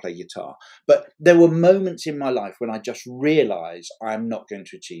because I can't play guitar. But there were moments in my life when I just realised I'm not going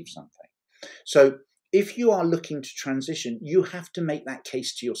to achieve something. So if you are looking to transition, you have to make that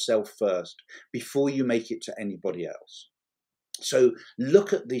case to yourself first before you make it to anybody else. So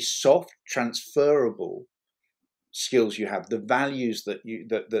look at the soft, transferable skills you have, the values that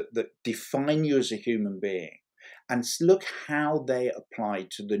define you as a human being, and look how they apply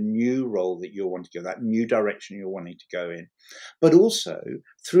to the new role that you're wanting to go, that new direction you're wanting to go in. But also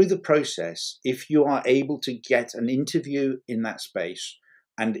through the process, if you are able to get an interview in that space,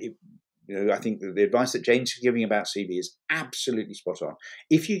 and I think the advice that James is giving about CV is absolutely spot on.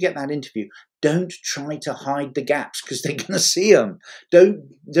 If you get that interview, don't try to hide the gaps because they're going to see them.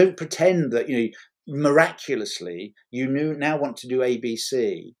 Don't pretend that miraculously you now want to do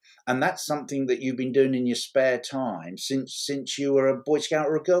ABC, and that's something that you've been doing in your spare time since you were a Boy Scout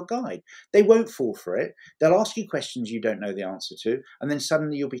or a Girl Guide. They won't fall for it. They'll ask you questions you don't know the answer to, and then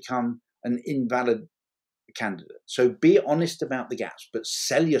suddenly you'll become an invalid candidate. So be honest about the gaps, but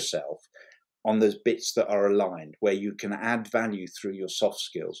sell yourself on those bits that are aligned where you can add value through your soft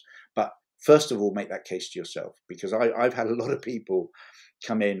skills. But first of all, make that case to yourself, because I've had a lot of people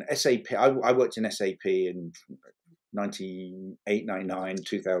come in. SAP. I worked in SAP in 98, 99,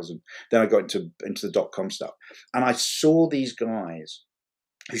 2000. Then I got into the .com stuff, and I saw these guys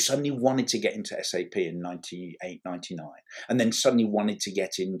who suddenly wanted to get into SAP in 98, 99, and then suddenly wanted to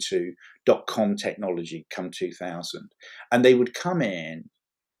get into .com technology come 2000. And they would come in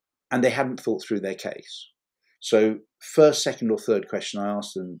and they hadn't thought through their case. So first, second, or third question I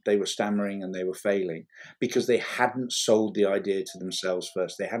asked them, they were stammering and they were failing because they hadn't sold the idea to themselves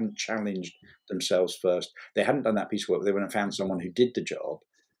first. They hadn't challenged themselves first. They hadn't done that piece of work. They went and found someone who did the job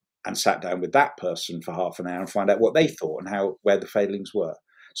and sat down with that person for half an hour and find out what they thought and where the failings were.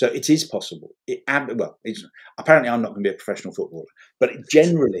 So it is possible. Apparently I'm not going to be a professional footballer, but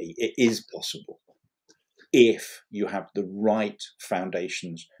generally it is possible if you have the right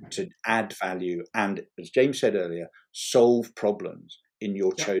foundations to add value and, as James said earlier, solve problems in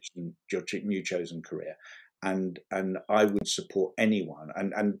your new chosen career. And I would support anyone.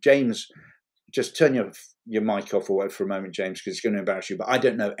 And James, just turn your mic off or whatever for a moment, James, because it's going to embarrass you. But I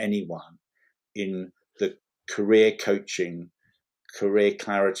don't know anyone in the career coaching, career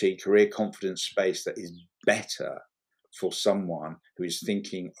clarity, career confidence space that is better for someone who is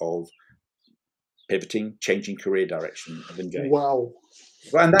thinking of pivoting, changing career direction than James. Wow.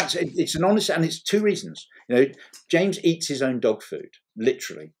 Well, and it's an honest, and it's two reasons. James eats his own dog food,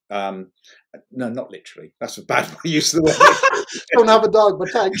 literally. No, not literally. That's a bad use of the word. Don't have a dog, but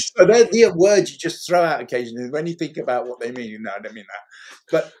thanks. So they're the words you just throw out occasionally when you think about what they mean. No, I don't mean that.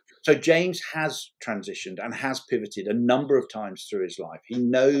 But so James has transitioned and has pivoted a number of times through his life. He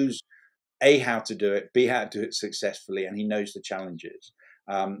knows A, how to do it, B, how to do it successfully, and he knows the challenges.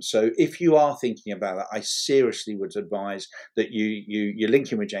 So if you are thinking about that, I seriously would advise that you link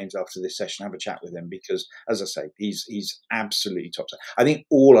in with James after this session, have a chat with him, because, as I say, he's absolutely top. I think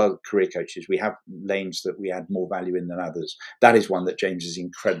all our career coaches, we have lanes that we add more value in than others. That is one that James is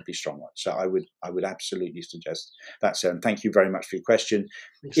incredibly strong on. So I would absolutely suggest that. So, and thank you very much for your question.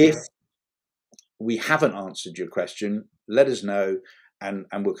 If we haven't answered your question, let us know. And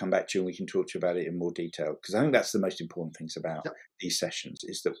we'll come back to you and we can talk to you about it in more detail, because I think that's the most important things about these sessions,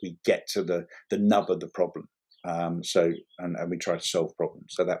 is that we get to the nub of the problem. And we try to solve problems.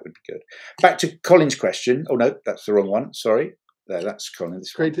 So that would be good. Back to Colin's question. Oh, no, that's the wrong one. Sorry. There, that's Colin.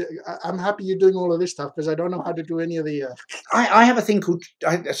 This great. I'm happy you're doing all of this stuff because I don't know how to do any of the. I have a thing called.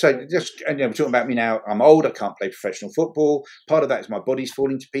 So just talking about me now. I'm old. I can't play professional football. Part of that is my body's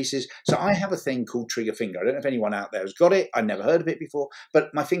falling to pieces. So I have a thing called trigger finger. I don't know if anyone out there has got it. I never heard of it before,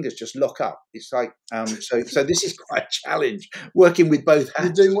 but my fingers just lock up. It's like so. This is quite a challenge working with both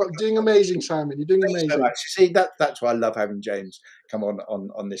hands. You're doing amazing, Simon. You're doing amazing. So much. You see, that's why I love having James come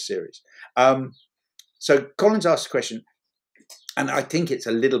on this series. So Colin's asked a question. And I think it's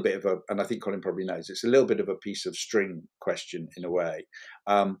a little bit of and I think Colin probably knows, it's a little bit of a piece of string question in a way.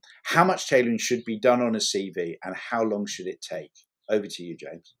 How much tailoring should be done on a CV and how long should it take? Over to you,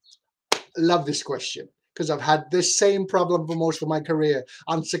 James. Love this question, because I've had this same problem for most of my career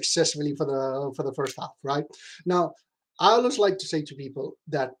unsuccessfully for the first half, right? Now, I always like to say to people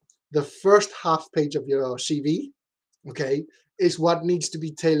that the first half page of your CV, okay, is what needs to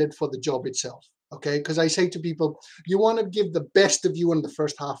be tailored for the job itself. Okay, because I say to people, you want to give the best of you on the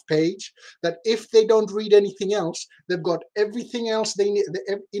first half page, that if they don't read anything else, they've got everything else they need,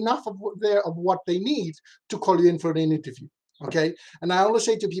 enough of what they need to call you in for an interview. Okay, and I always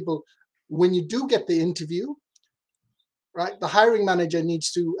say to people, when you do get the interview, right, the hiring manager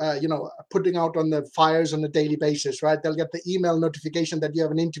needs to, putting out on the fires on a daily basis, right? They'll get the email notification that you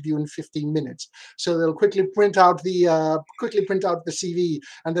have an interview in 15 minutes. So they'll quickly print out the CV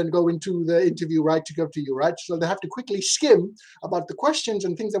and then go into the interview, right, to go to you, right? So they have to quickly skim about the questions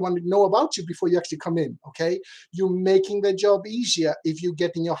and things they want to know about you before you actually come in, okay? You're making the job easier if you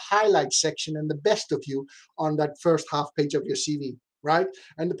get in your highlight section and the best of you on that first half page of your CV. Right,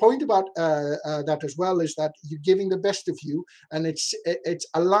 and the point about that as well is that you're giving the best of you, and it's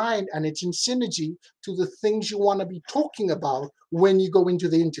aligned and it's in synergy to the things you want to be talking about when you go into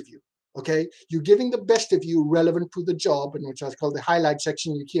the interview. Okay, you're giving the best of you relevant to the job, and which I call the highlight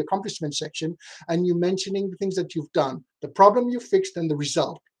section, your key accomplishment section, and you're mentioning the things that you've done, the problem you fixed, and the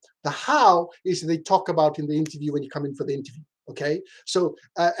result. The how is they talk about in the interview when you come in for the interview. Okay, so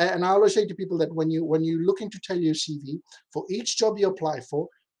and I always say to people that when you're looking to tell your CV, for each job you apply for,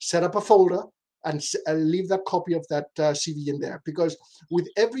 set up a folder and leave that copy of that CV in there, because with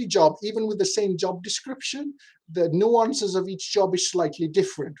every job, even with the same job description, the nuances of each job is slightly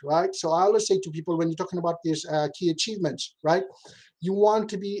different, right? So I always say to people, when you're talking about these key achievements, right, you want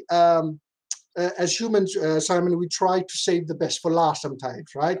to be as humans, Simon, we try to save the best for last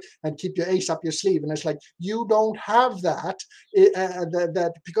sometimes, right? And keep your ace up your sleeve. And it's like, you don't have that,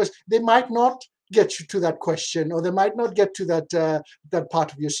 because they might not get you to that question, or they might not get to that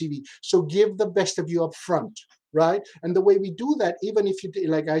part of your CV. So give the best of you up front, right? And the way we do that, even if you,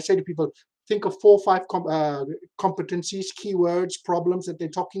 like I say to people, think of 4 or 5 competencies, keywords, problems that they're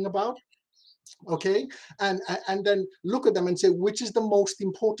talking about. Okay, and then look at them and say which is the most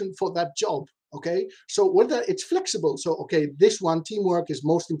important for that job. Okay, so whether it's flexible, so okay, this one, teamwork, is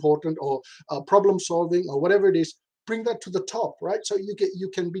most important, or problem solving, or whatever it is, bring that to the top, right? So you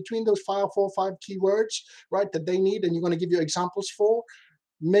can, between those 4 or 5 keywords, right, that they need, and you're going to give you examples for,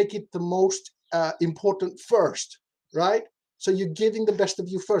 make it the most important first, right? So you're giving the best of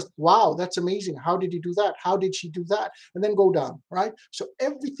you first. Wow, that's amazing. How did you do that? How did she do that? And then go down, right? So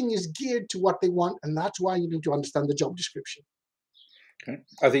everything is geared to what they want, and that's why you need to understand the job description. Okay.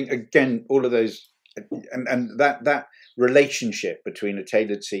 I think, again, all of those, and that relationship between a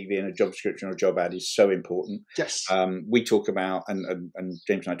tailored CV and a job description or a job ad is so important. Yes. We talk about, and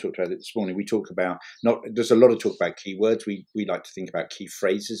James and I talked about it this morning, we talk about, there's a lot of talk about keywords. We like to think about key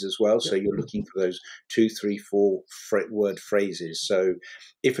phrases as well. So you're looking for those 2, 3, 4 word phrases. So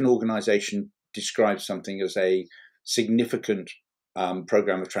if an organization describes something as a significant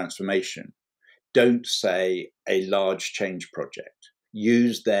program of transformation, don't say a large change project.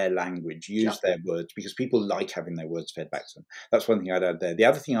 Use their language, use their words, because people like having their words fed back to them. That's one thing I'd add there. The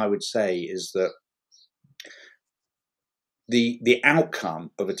other thing I would say is that the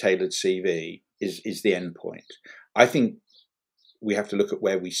outcome of a tailored CV is the end point. I think we have to look at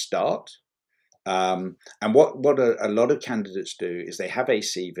where we start. And what a lot of candidates do is they have a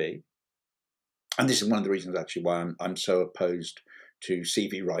CV, and this is one of the reasons actually why I'm so opposed to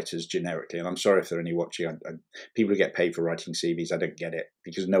CV writers generically. And I'm sorry if there are any watching. People who get paid for writing CVs, I don't get it,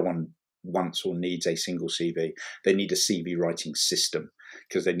 because no one wants or needs a single CV. They need a CV writing system,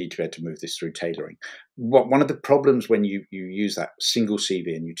 because they need to be able to move this through tailoring. One of the problems when you use that single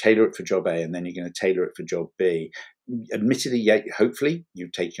CV and you tailor it for job A, and then you're going to tailor it for job B, admittedly, hopefully you've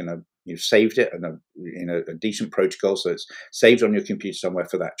saved it in a decent protocol, so it's saved on your computer somewhere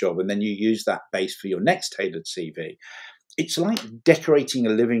for that job, and then you use that base for your next tailored CV. It's like decorating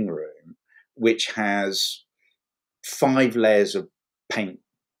a living room which has 5 layers of paint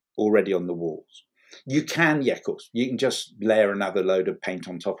already on the walls. You can, of course, you can just layer another load of paint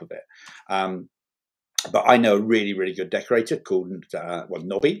on top of it. But I know a really, really good decorator called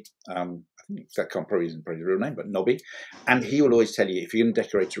Nobby. I think that probably isn't his real name, but Nobby. And he will always tell you, if you're going to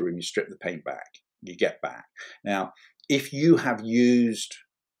decorate a room, you strip the paint back, you get back. Now, if you have used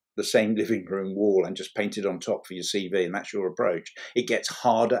the same living room wall and just painted on top for your CV, and that's your approach, it gets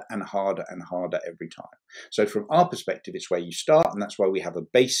harder and harder and harder every time. So from our perspective, it's where you start, and that's why we have a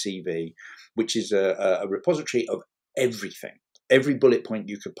base CV, which is a repository of everything. Every bullet point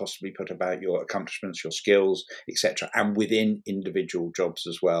you could possibly put about your accomplishments, your skills, etc., and within individual jobs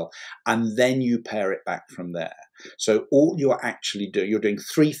as well. And then you pare it back from there. So all you're actually doing, you're doing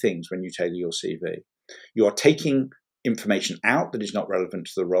 3 things when you tailor your CV. You are taking information out that is not relevant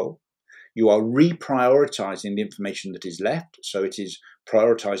to the role. You are reprioritizing the information that is left, so it is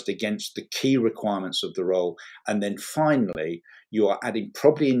prioritized against the key requirements of the role. And then finally, you are adding,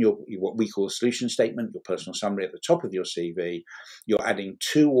 probably in your what we call a solution statement, your personal summary at the top of your CV, you're adding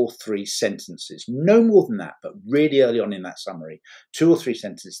 2 or 3 sentences, no more than that, but really early on in that summary, 2 or 3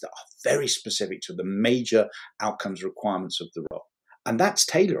 sentences that are very specific to the major outcomes requirements of the role. And that's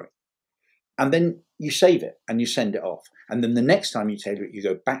tailoring. And then you save it and you send it off. And then the next time you tailor it, you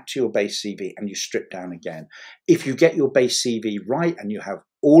go back to your base CV and you strip down again. If you get your base CV right and you have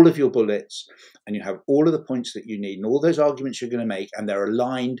all of your bullets and you have all of the points that you need and all those arguments you're going to make, and they're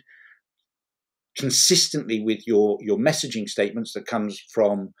aligned consistently with your messaging statements that comes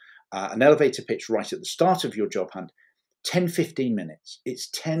from an elevator pitch right at the start of your job hunt, 10, 15 minutes. It's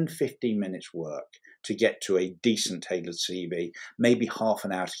 10, 15 minutes work to get to a decent tailored CV, maybe half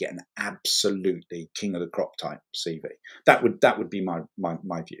an hour to get an absolutely king of the crop type CV. That would be my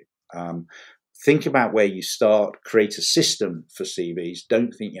view. Think about where you start, create a system for CVs.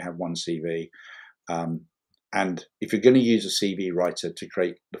 Don't think you have one CV. And if you're going to use a CV writer to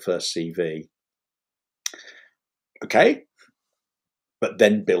create the first CV, okay, but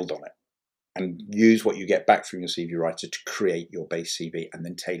then build on it. And use what you get back from your CV writer to create your base CV, and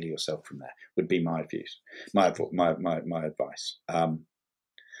then tailor yourself from there. Would be my views, my advice.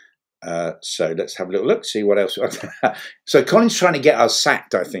 So let's have a little look, see what else. So Colin's trying to get us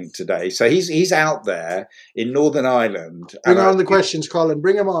sacked, I think, today. So he's out there in Northern Ireland. Bring on the questions, Colin.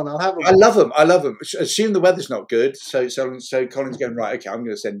 Bring them on. I'll have them. I love them. I love them. Assume the weather's not good. So Colin's going, right, okay, I'm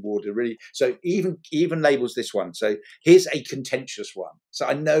going to send water. Really. So even labels this one. So here's a contentious one. So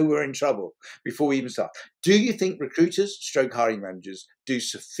I know we're in trouble before we even start. Do you think recruiters, stroke hiring managers, do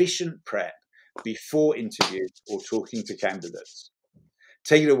sufficient prep before interview or talking to candidates?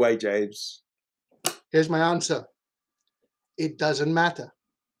 Take it away, James. Here's my answer. It doesn't matter.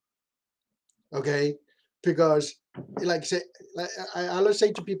 Okay? Because, like I always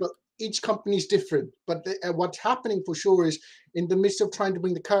say to people, each company is different. But what's happening for sure is, in the midst of trying to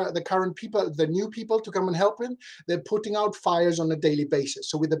bring the current people, the new people to come and help them, they're putting out fires on a daily basis.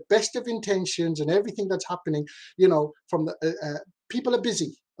 So with the best of intentions and everything that's happening, you know, from the people are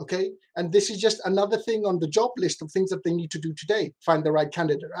busy. Okay, and this is just another thing on the job list of things that they need to do today. Find the right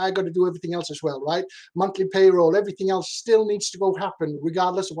candidate. I got to do everything else as well, right? Monthly payroll, everything else still needs to go happen,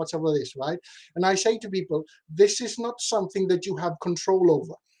 regardless of whatever it is, right? And I say to people, this is not something that you have control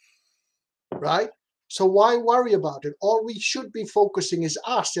over, right? So why worry about it? All we should be focusing is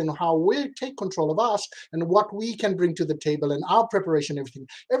us and how we take control of us and what we can bring to the table and our preparation, everything.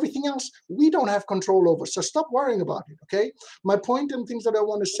 Everything else we don't have control over. So stop worrying about it, okay? My point and things that I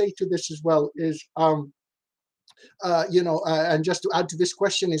want to say to this as well is, and just to add to this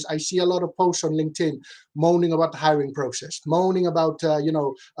question is, I see a lot of posts on LinkedIn moaning about the hiring process, moaning about,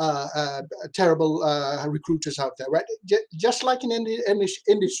 terrible recruiters out there, right? Just like in any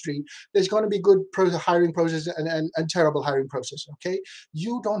industry, there's going to be good hiring process and terrible hiring process, okay?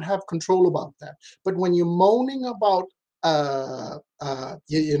 You don't have control about that. But when you're moaning about the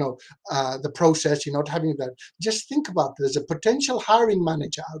process, you're not having that. Just think about this. There's a potential hiring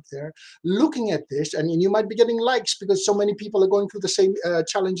manager out there looking at this, and you might be getting likes because so many people are going through the same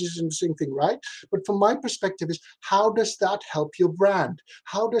challenges and the same thing, right? But from my perspective is, how does that help your brand?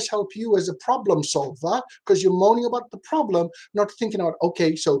 How does help you as a problem solver? Because you're moaning about the problem, not thinking about,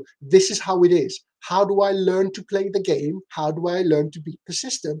 okay, so this is how it is. How do I learn to play the game? How do I learn to beat the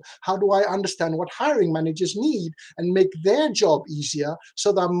system? How do I understand what hiring managers need and make their job easier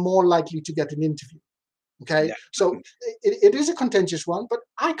so that I'm more likely to get an interview? Okay, yeah. So it is a contentious one, but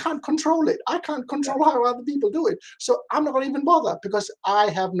I can't control it. I can't control how other people do it. So I'm not going to even bother because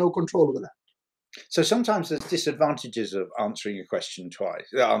I have no control over that. So sometimes there's disadvantages of answering a question twice,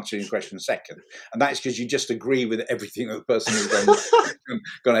 answering a question second, and that's because you just agree with everything that the person who's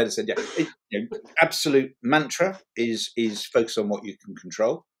gone ahead and said. Yeah, absolute mantra is focus on what you can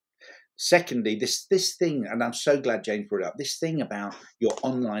control. Secondly, this thing, and I'm so glad James brought it up, this thing about your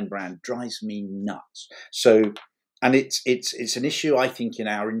online brand drives me nuts. So, and it's an issue, I think, in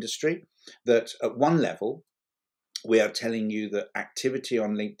our industry, that at one level, we are telling you that activity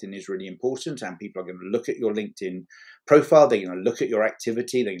on LinkedIn is really important, and people are going to look at your LinkedIn profile. They're going to look at your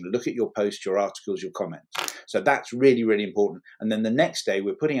activity. They're going to look at your posts, your articles, your comments. So that's really, really important. And then the next day,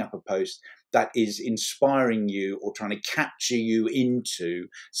 we're putting up a post that is inspiring you or trying to capture you into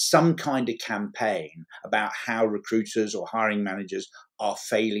some kind of campaign about how recruiters or hiring managers are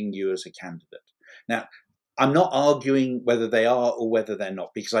failing you as a candidate. Now, I'm not arguing whether they are or whether they're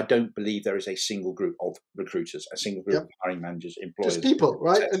not, because I don't believe there is a single group of recruiters, a single group of hiring managers, employers. Just people,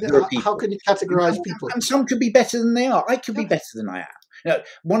 right? How can you categorize people? And some could be better than they are. I could be better than I am. You know,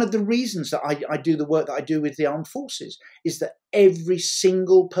 one of the reasons that I do the work that I do with the armed forces is that every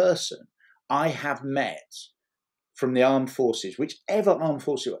single person I have met from the armed forces, whichever armed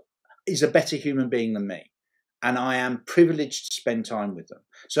force, is a better human being than me. And I am privileged to spend time with them.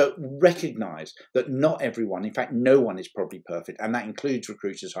 So recognize that not everyone, in fact, no one is probably perfect. And that includes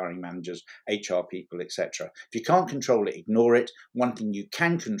recruiters, hiring managers, HR people, etc. If you can't control it, ignore it. One thing you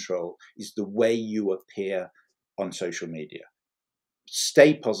can control is the way you appear on social media.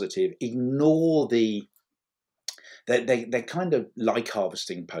 Stay positive. Ignore they're kind of like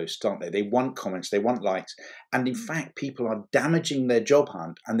harvesting posts, aren't they? They want comments, they want likes. And in fact, people are damaging their job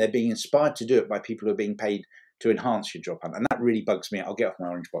hunt, and they're being inspired to do it by people who are being paid to enhance your job hunt. And that really bugs me. I'll get off my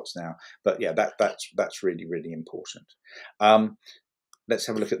orange box now. But yeah, that's really, really important. Let's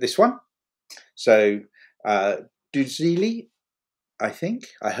have a look at this one. So Duzili, I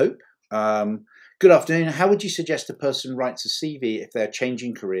hope. Good afternoon. How would you suggest a person writes a CV if they're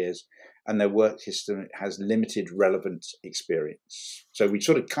changing careers and their work history has limited relevant experience? So we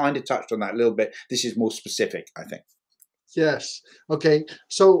sort of kind of touched on that a little bit. This is more specific, I think. Yes. Okay.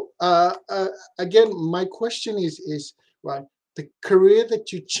 So again, my question is right. the career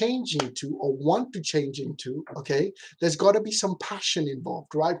that you change into or want to change into, okay, there's got to be some passion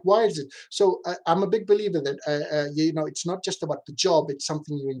involved, right? Why is it? So I'm a big believer that, it's not just about the job, it's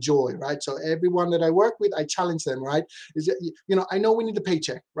something you enjoy, right? So everyone that I work with, I challenge them, right? Is that, I know we need a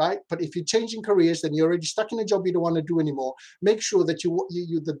paycheck, right? But if you're changing careers, then you're already stuck in a job you don't want to do anymore. Make sure that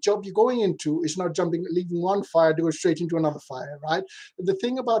the job you're going into is not leaving one fire to go straight into another fire, right? The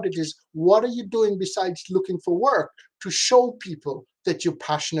thing about it is, what are you doing besides looking for work to show people that you're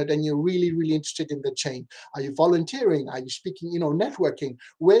passionate and you're really, really interested in the change? Are you volunteering? Are you speaking, networking?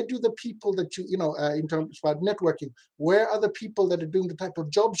 Where do the people that in terms of networking, where are the people that are doing the type of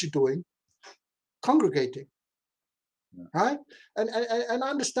jobs you're doing congregating? Right? And I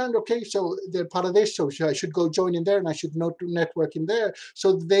understand, okay, so they're part of this, so I should go join in there and I should network in there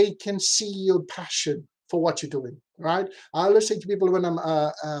so they can see your passion for what you're doing, right? I always say to people when I'm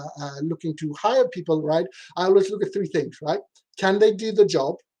looking to hire people, right, I always look at three things, right? Can they do the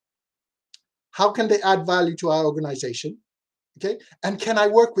job? How can they add value to our organization? Okay, and can I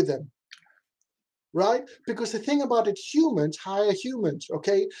work with them? Right? Because the thing about it, humans hire humans,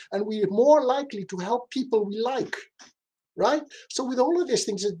 okay, and we're more likely to help people we like, right? So with all of these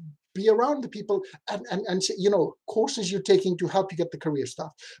things, be around the people and courses you're taking to help you get the career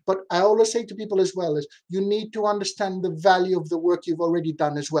stuff. But I always say to people as well is you need to understand the value of the work you've already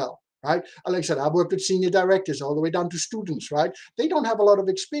done as well. Right? Like I said, I've worked with senior directors all the way down to students, right? They don't have a lot of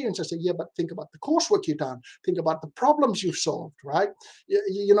experience. I say, yeah, but think about the coursework you've done. Think about the problems you've solved, right?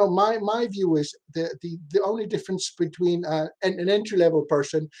 My view is the only difference between an entry-level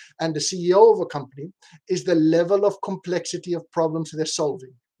person and the CEO of a company is the level of complexity of problems they're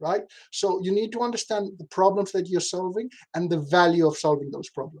solving, right? So you need to understand the problems that you're solving and the value of solving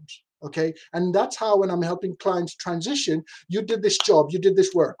those problems. Okay, and that's how when I'm helping clients transition, you did this job, you did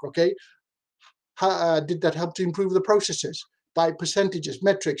this work, okay? How did that help to improve the processes? By percentages,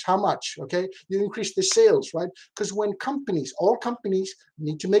 metrics, how much, okay? You increase the sales, right? Because when all companies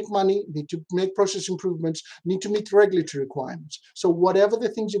need to make money, need to make process improvements, need to meet regulatory requirements. So whatever the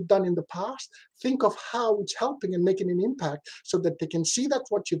things you've done in the past, think of how it's helping and making an impact so that they can see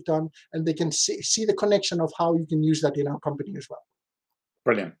that's what you've done and they can see the connection of how you can use that in our company as well.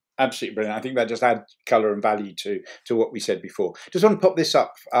 Brilliant. Absolutely brilliant. I think that just adds colour and value to what we said before. Just want to pop this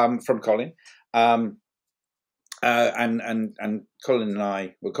up from Colin. And Colin and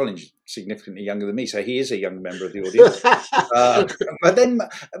I, well, Colin's significantly younger than me, so he is a young member of the audience. But then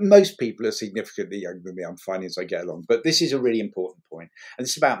most people are significantly younger than me, I'm finding, as I get along. But this is a really important point, and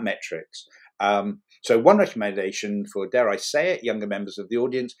this is about metrics. So one recommendation for, dare I say it, younger members of the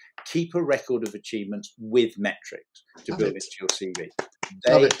audience, keep a record of achievements with metrics to build into your CV.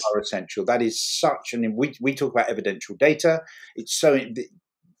 They are essential. That is such an, we talk about evidential data. It's so,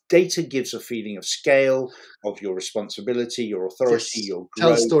 data gives a feeling of scale, of your responsibility, your authority, your growth,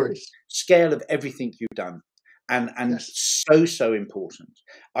 tell stories, scale of everything you've done. And so important.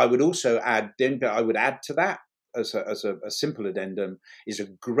 I would also add, I would add to that, as a simple addendum, is a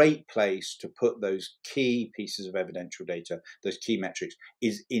great place to put those key pieces of evidential data, those key metrics,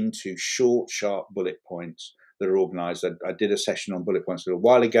 is into short, sharp bullet points that are organized. I did a session on bullet points a little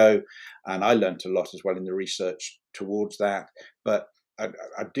while ago, and I learned a lot as well in the research towards that. But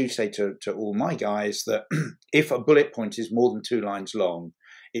I do say to all my guys that if a bullet point is more than 2 lines long,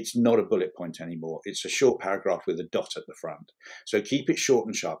 it's not a bullet point anymore. It's a short paragraph with a dot at the front. So keep it short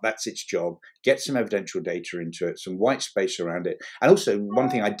and sharp. That's its job. Get some evidential data into it, some white space around it. And also, one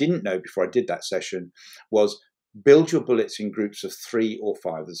thing I didn't know before I did that session was build your bullets in groups of 3 or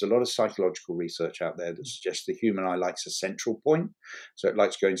 5. There's a lot of psychological research out there that suggests the human eye likes a central point. So it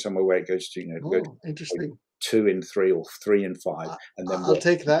likes going somewhere where it goes to, interesting. 2 and 3 or 3 and 5, and then I'll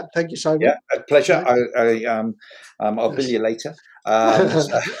take that. Thank you, Simon. Yeah, a pleasure. Right. I'll bill you later.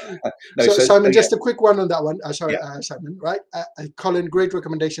 Simon, just a quick one on that one. Simon. Right, Colin, great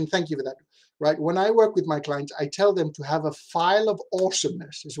recommendation. Thank you for that. Right, when I work with my clients, I tell them to have a file of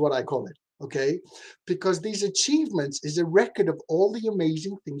awesomeness, is what I call it. Okay, because these achievements is a record of all the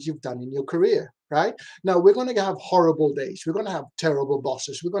amazing things you've done in your career. Right now, we're going to have horrible days. We're going to have terrible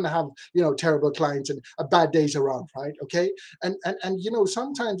bosses. We're going to have terrible clients and bad days around. Right? Okay, and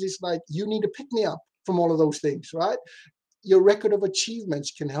sometimes it's like you need to pick me up from all of those things. Right? Your record of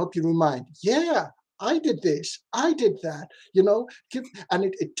achievements can help you remind. Yeah, I did this, I did that,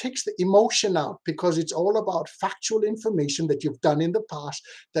 and it takes the emotion out because it's all about factual information that you've done in the past,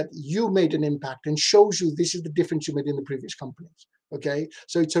 that you made an impact and shows you this is the difference you made in the previous companies. Okay,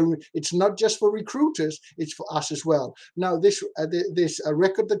 so it's not just for recruiters, it's for us as well. Now, this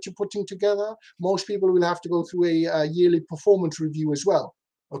record that you're putting together, most people will have to go through a yearly performance review as well.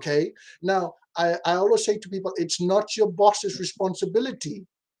 Okay, now I always say to people, it's not your boss's responsibility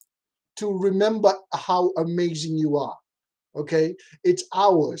to remember how amazing you are. Okay, it's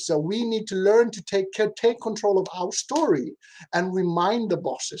ours. So we need to learn to take control of our story and remind the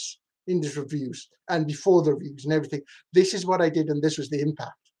bosses in the reviews and before the reviews and everything. This is what I did, and this was the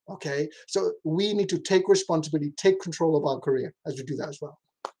impact. Okay, so we need to take responsibility, take control of our career as we do that as well.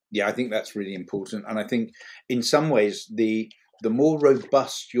 Yeah, I think that's really important, and I think in some ways the more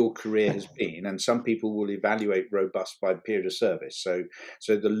robust your career has been, and some people will evaluate robust by period of service. So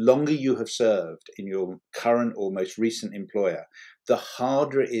the longer you have served in your current or most recent employer, the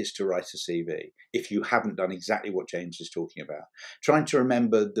harder it is to write a CV if you haven't done exactly what James is talking about. Trying to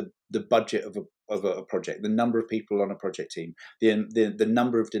remember the budget of a project, the number of people on a project team, the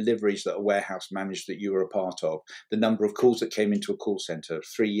number of deliveries that a warehouse managed that you were a part of, the number of calls that came into a call center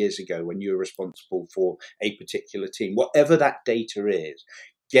 3 years ago when you were responsible for a particular team, whatever that data is,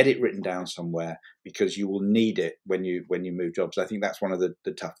 get it written down somewhere, because you will need it when you move jobs. I think that's one of the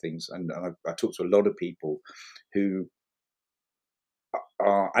tough things. And I talk to a lot of people who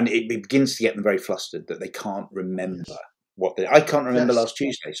and it begins to get them very flustered that they can't remember what I can't remember last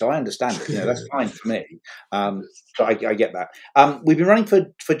Tuesday. So I understand it. That's fine for me. So I get that. We've been running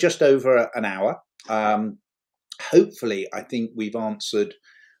for just over an hour. Hopefully, I think we've answered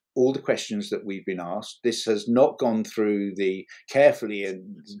all the questions that we've been asked. This has not gone through the carefully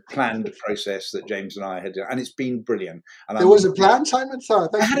and planned process that James and I had done, and it's been brilliant. And there was a plan, Simon. Sorry,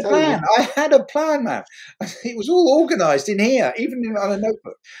 I had a plan. I had a plan, man. It was all organised in here, even on a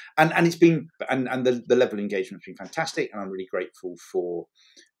notebook. And it's been, and the level of engagement has been fantastic. And I'm really grateful for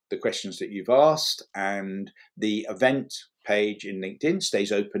the questions that you've asked. And the event page in LinkedIn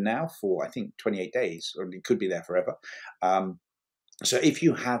stays open now for, I think, 28 days, or it could be there forever. So if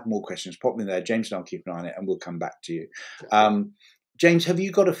you have more questions, pop them in there. James and I'll keep an eye on it, and we'll come back to you. James, have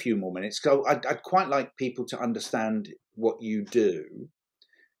you got a few more minutes? I'd quite like people to understand what you do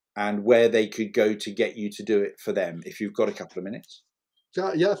and where they could go to get you to do it for them, if you've got a couple of minutes.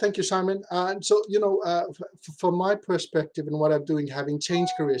 Yeah, thank you, Simon. And so, from my perspective and what I'm doing, having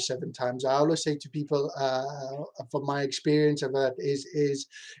changed careers 7 times, I always say to people, from my experience of that, is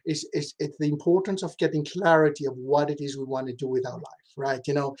it's the importance of getting clarity of what it is we want to do with our life, right?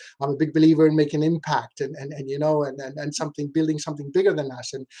 I'm a big believer in making impact and something, building something bigger than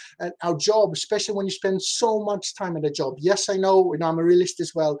us. And our job, especially when you spend so much time at a job. Yes, I know, I'm a realist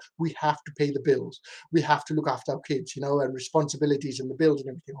as well. We have to pay the bills. We have to look after our kids, and responsibilities and the bills and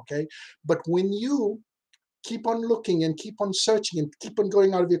everything, okay? But when you keep on looking and keep on searching and keep on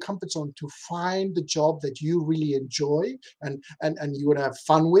going out of your comfort zone to find the job that you really enjoy and you would have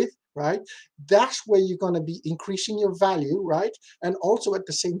fun with, right? That's where you're going to be increasing your value, right? And also at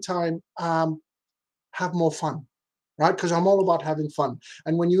the same time, have more fun. Right, because I'm all about having fun,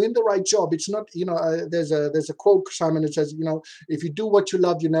 and when you're in the right job, it's not, there's a quote, Simon, that says, if you do what you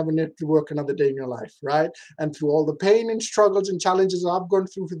love, you never need to work another day in your life, right? And through all the pain and struggles and challenges I've gone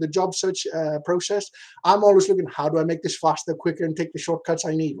through the job search process, I'm always looking, how do I make this faster, quicker, and take the shortcuts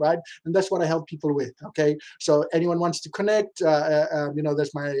I need, right? And that's what I help people with. Okay, so anyone wants to connect,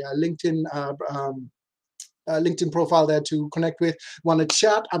 there's my LinkedIn profile there to connect with. Want to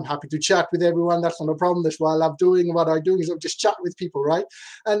chat? I'm happy to chat with everyone. That's not a problem. That's what I love doing. What I do is I just chat with people, right?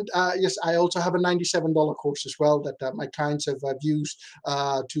 And yes, I also have a $97 course as well that my clients have used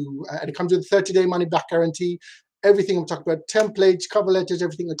and it comes with a 30-day money back guarantee. Everything I'm talking about, templates, cover letters,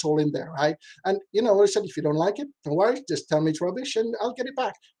 everything, it's all in there, right? And I said, if you don't like it, don't worry, just tell me it's rubbish and I'll get it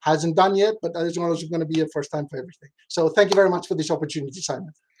back. Hasn't done yet, but there's always going to be a first time for everything. So thank you very much for this opportunity,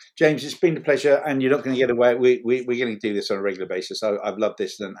 Simon. James, it's been a pleasure, and you're not going to get away. We're going to do this on a regular basis. I've loved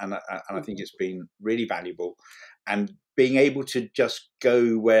this, and I think it's been really valuable. And being able to just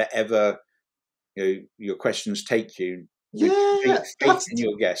go wherever your questions take you, with faith in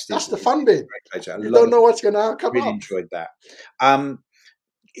your guest, that's the fun bit. Pleasure. You don't know what's going to come up. Really enjoyed that.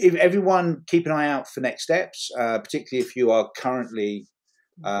 If everyone keep an eye out for NextStepZ, particularly if you are currently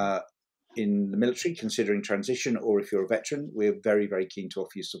in the military considering transition, or if you're a veteran, we're very, very keen to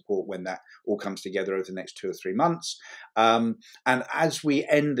offer you support when that all comes together over the next 2 or 3 months. And as we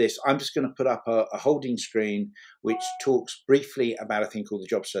end this, I'm just going to put up a holding screen which talks briefly about a thing called the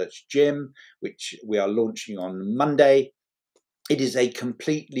Job Search Gym, which we are launching on Monday. It is a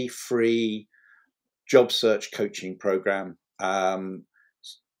completely free job search coaching program,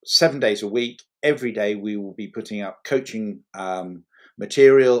 7 days a week. Every day we will be putting up coaching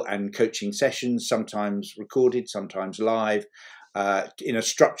material and coaching sessions, sometimes recorded, sometimes live, in a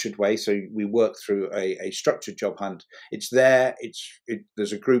structured way. So we work through a structured job hunt. It's there.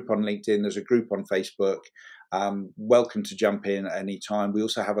 There's a group on LinkedIn. There's a group on Facebook. welcome to jump in at any time. We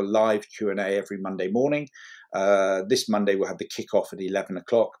also have a live Q&A every Monday morning. This Monday we'll have the kickoff at 11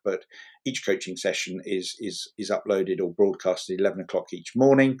 o'clock, but each coaching session is uploaded or broadcast at 11 o'clock each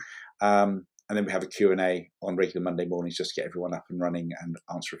morning. And then we have a Q&A on regular Monday mornings just to get everyone up and running and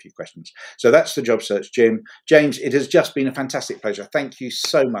answer a few questions. So that's the job search, Jim. James, it has just been a fantastic pleasure. Thank you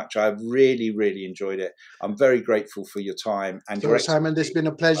so much. I've really, really enjoyed it. I'm very grateful for your time and your expertise. Simon, it's been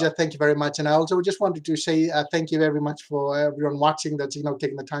a pleasure. Thank you very much. And I also just wanted to say thank you very much for everyone watching that's,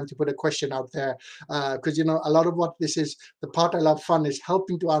 taking the time to put a question out there. Because, a lot of what this is, the part I love fun is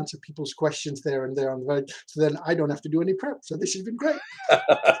helping to answer people's questions there and there on the right. So then I don't have to do any prep. So this has been great.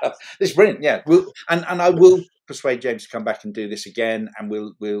 This is brilliant. Yeah. And I will persuade James to come back and do this again, and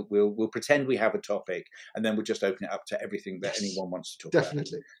we'll pretend we have a topic, and then we'll just open it up to everything that anyone wants to talk about.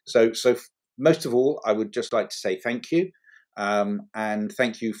 Definitely. So most of all, I would just like to say thank you, and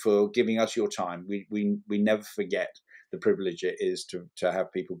thank you for giving us your time. We never forget the privilege it is to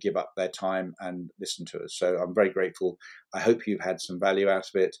have people give up their time and listen to us. So I'm very grateful. I hope you've had some value out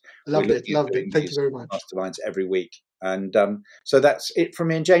of it. Loved it. Thank you very much. Masterminds every week. And so that's it from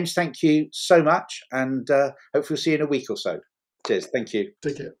me and James. Thank you so much. And hopefully we'll see you in a week or so. Cheers. Thank you.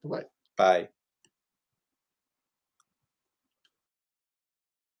 Take care. Bye. Bye.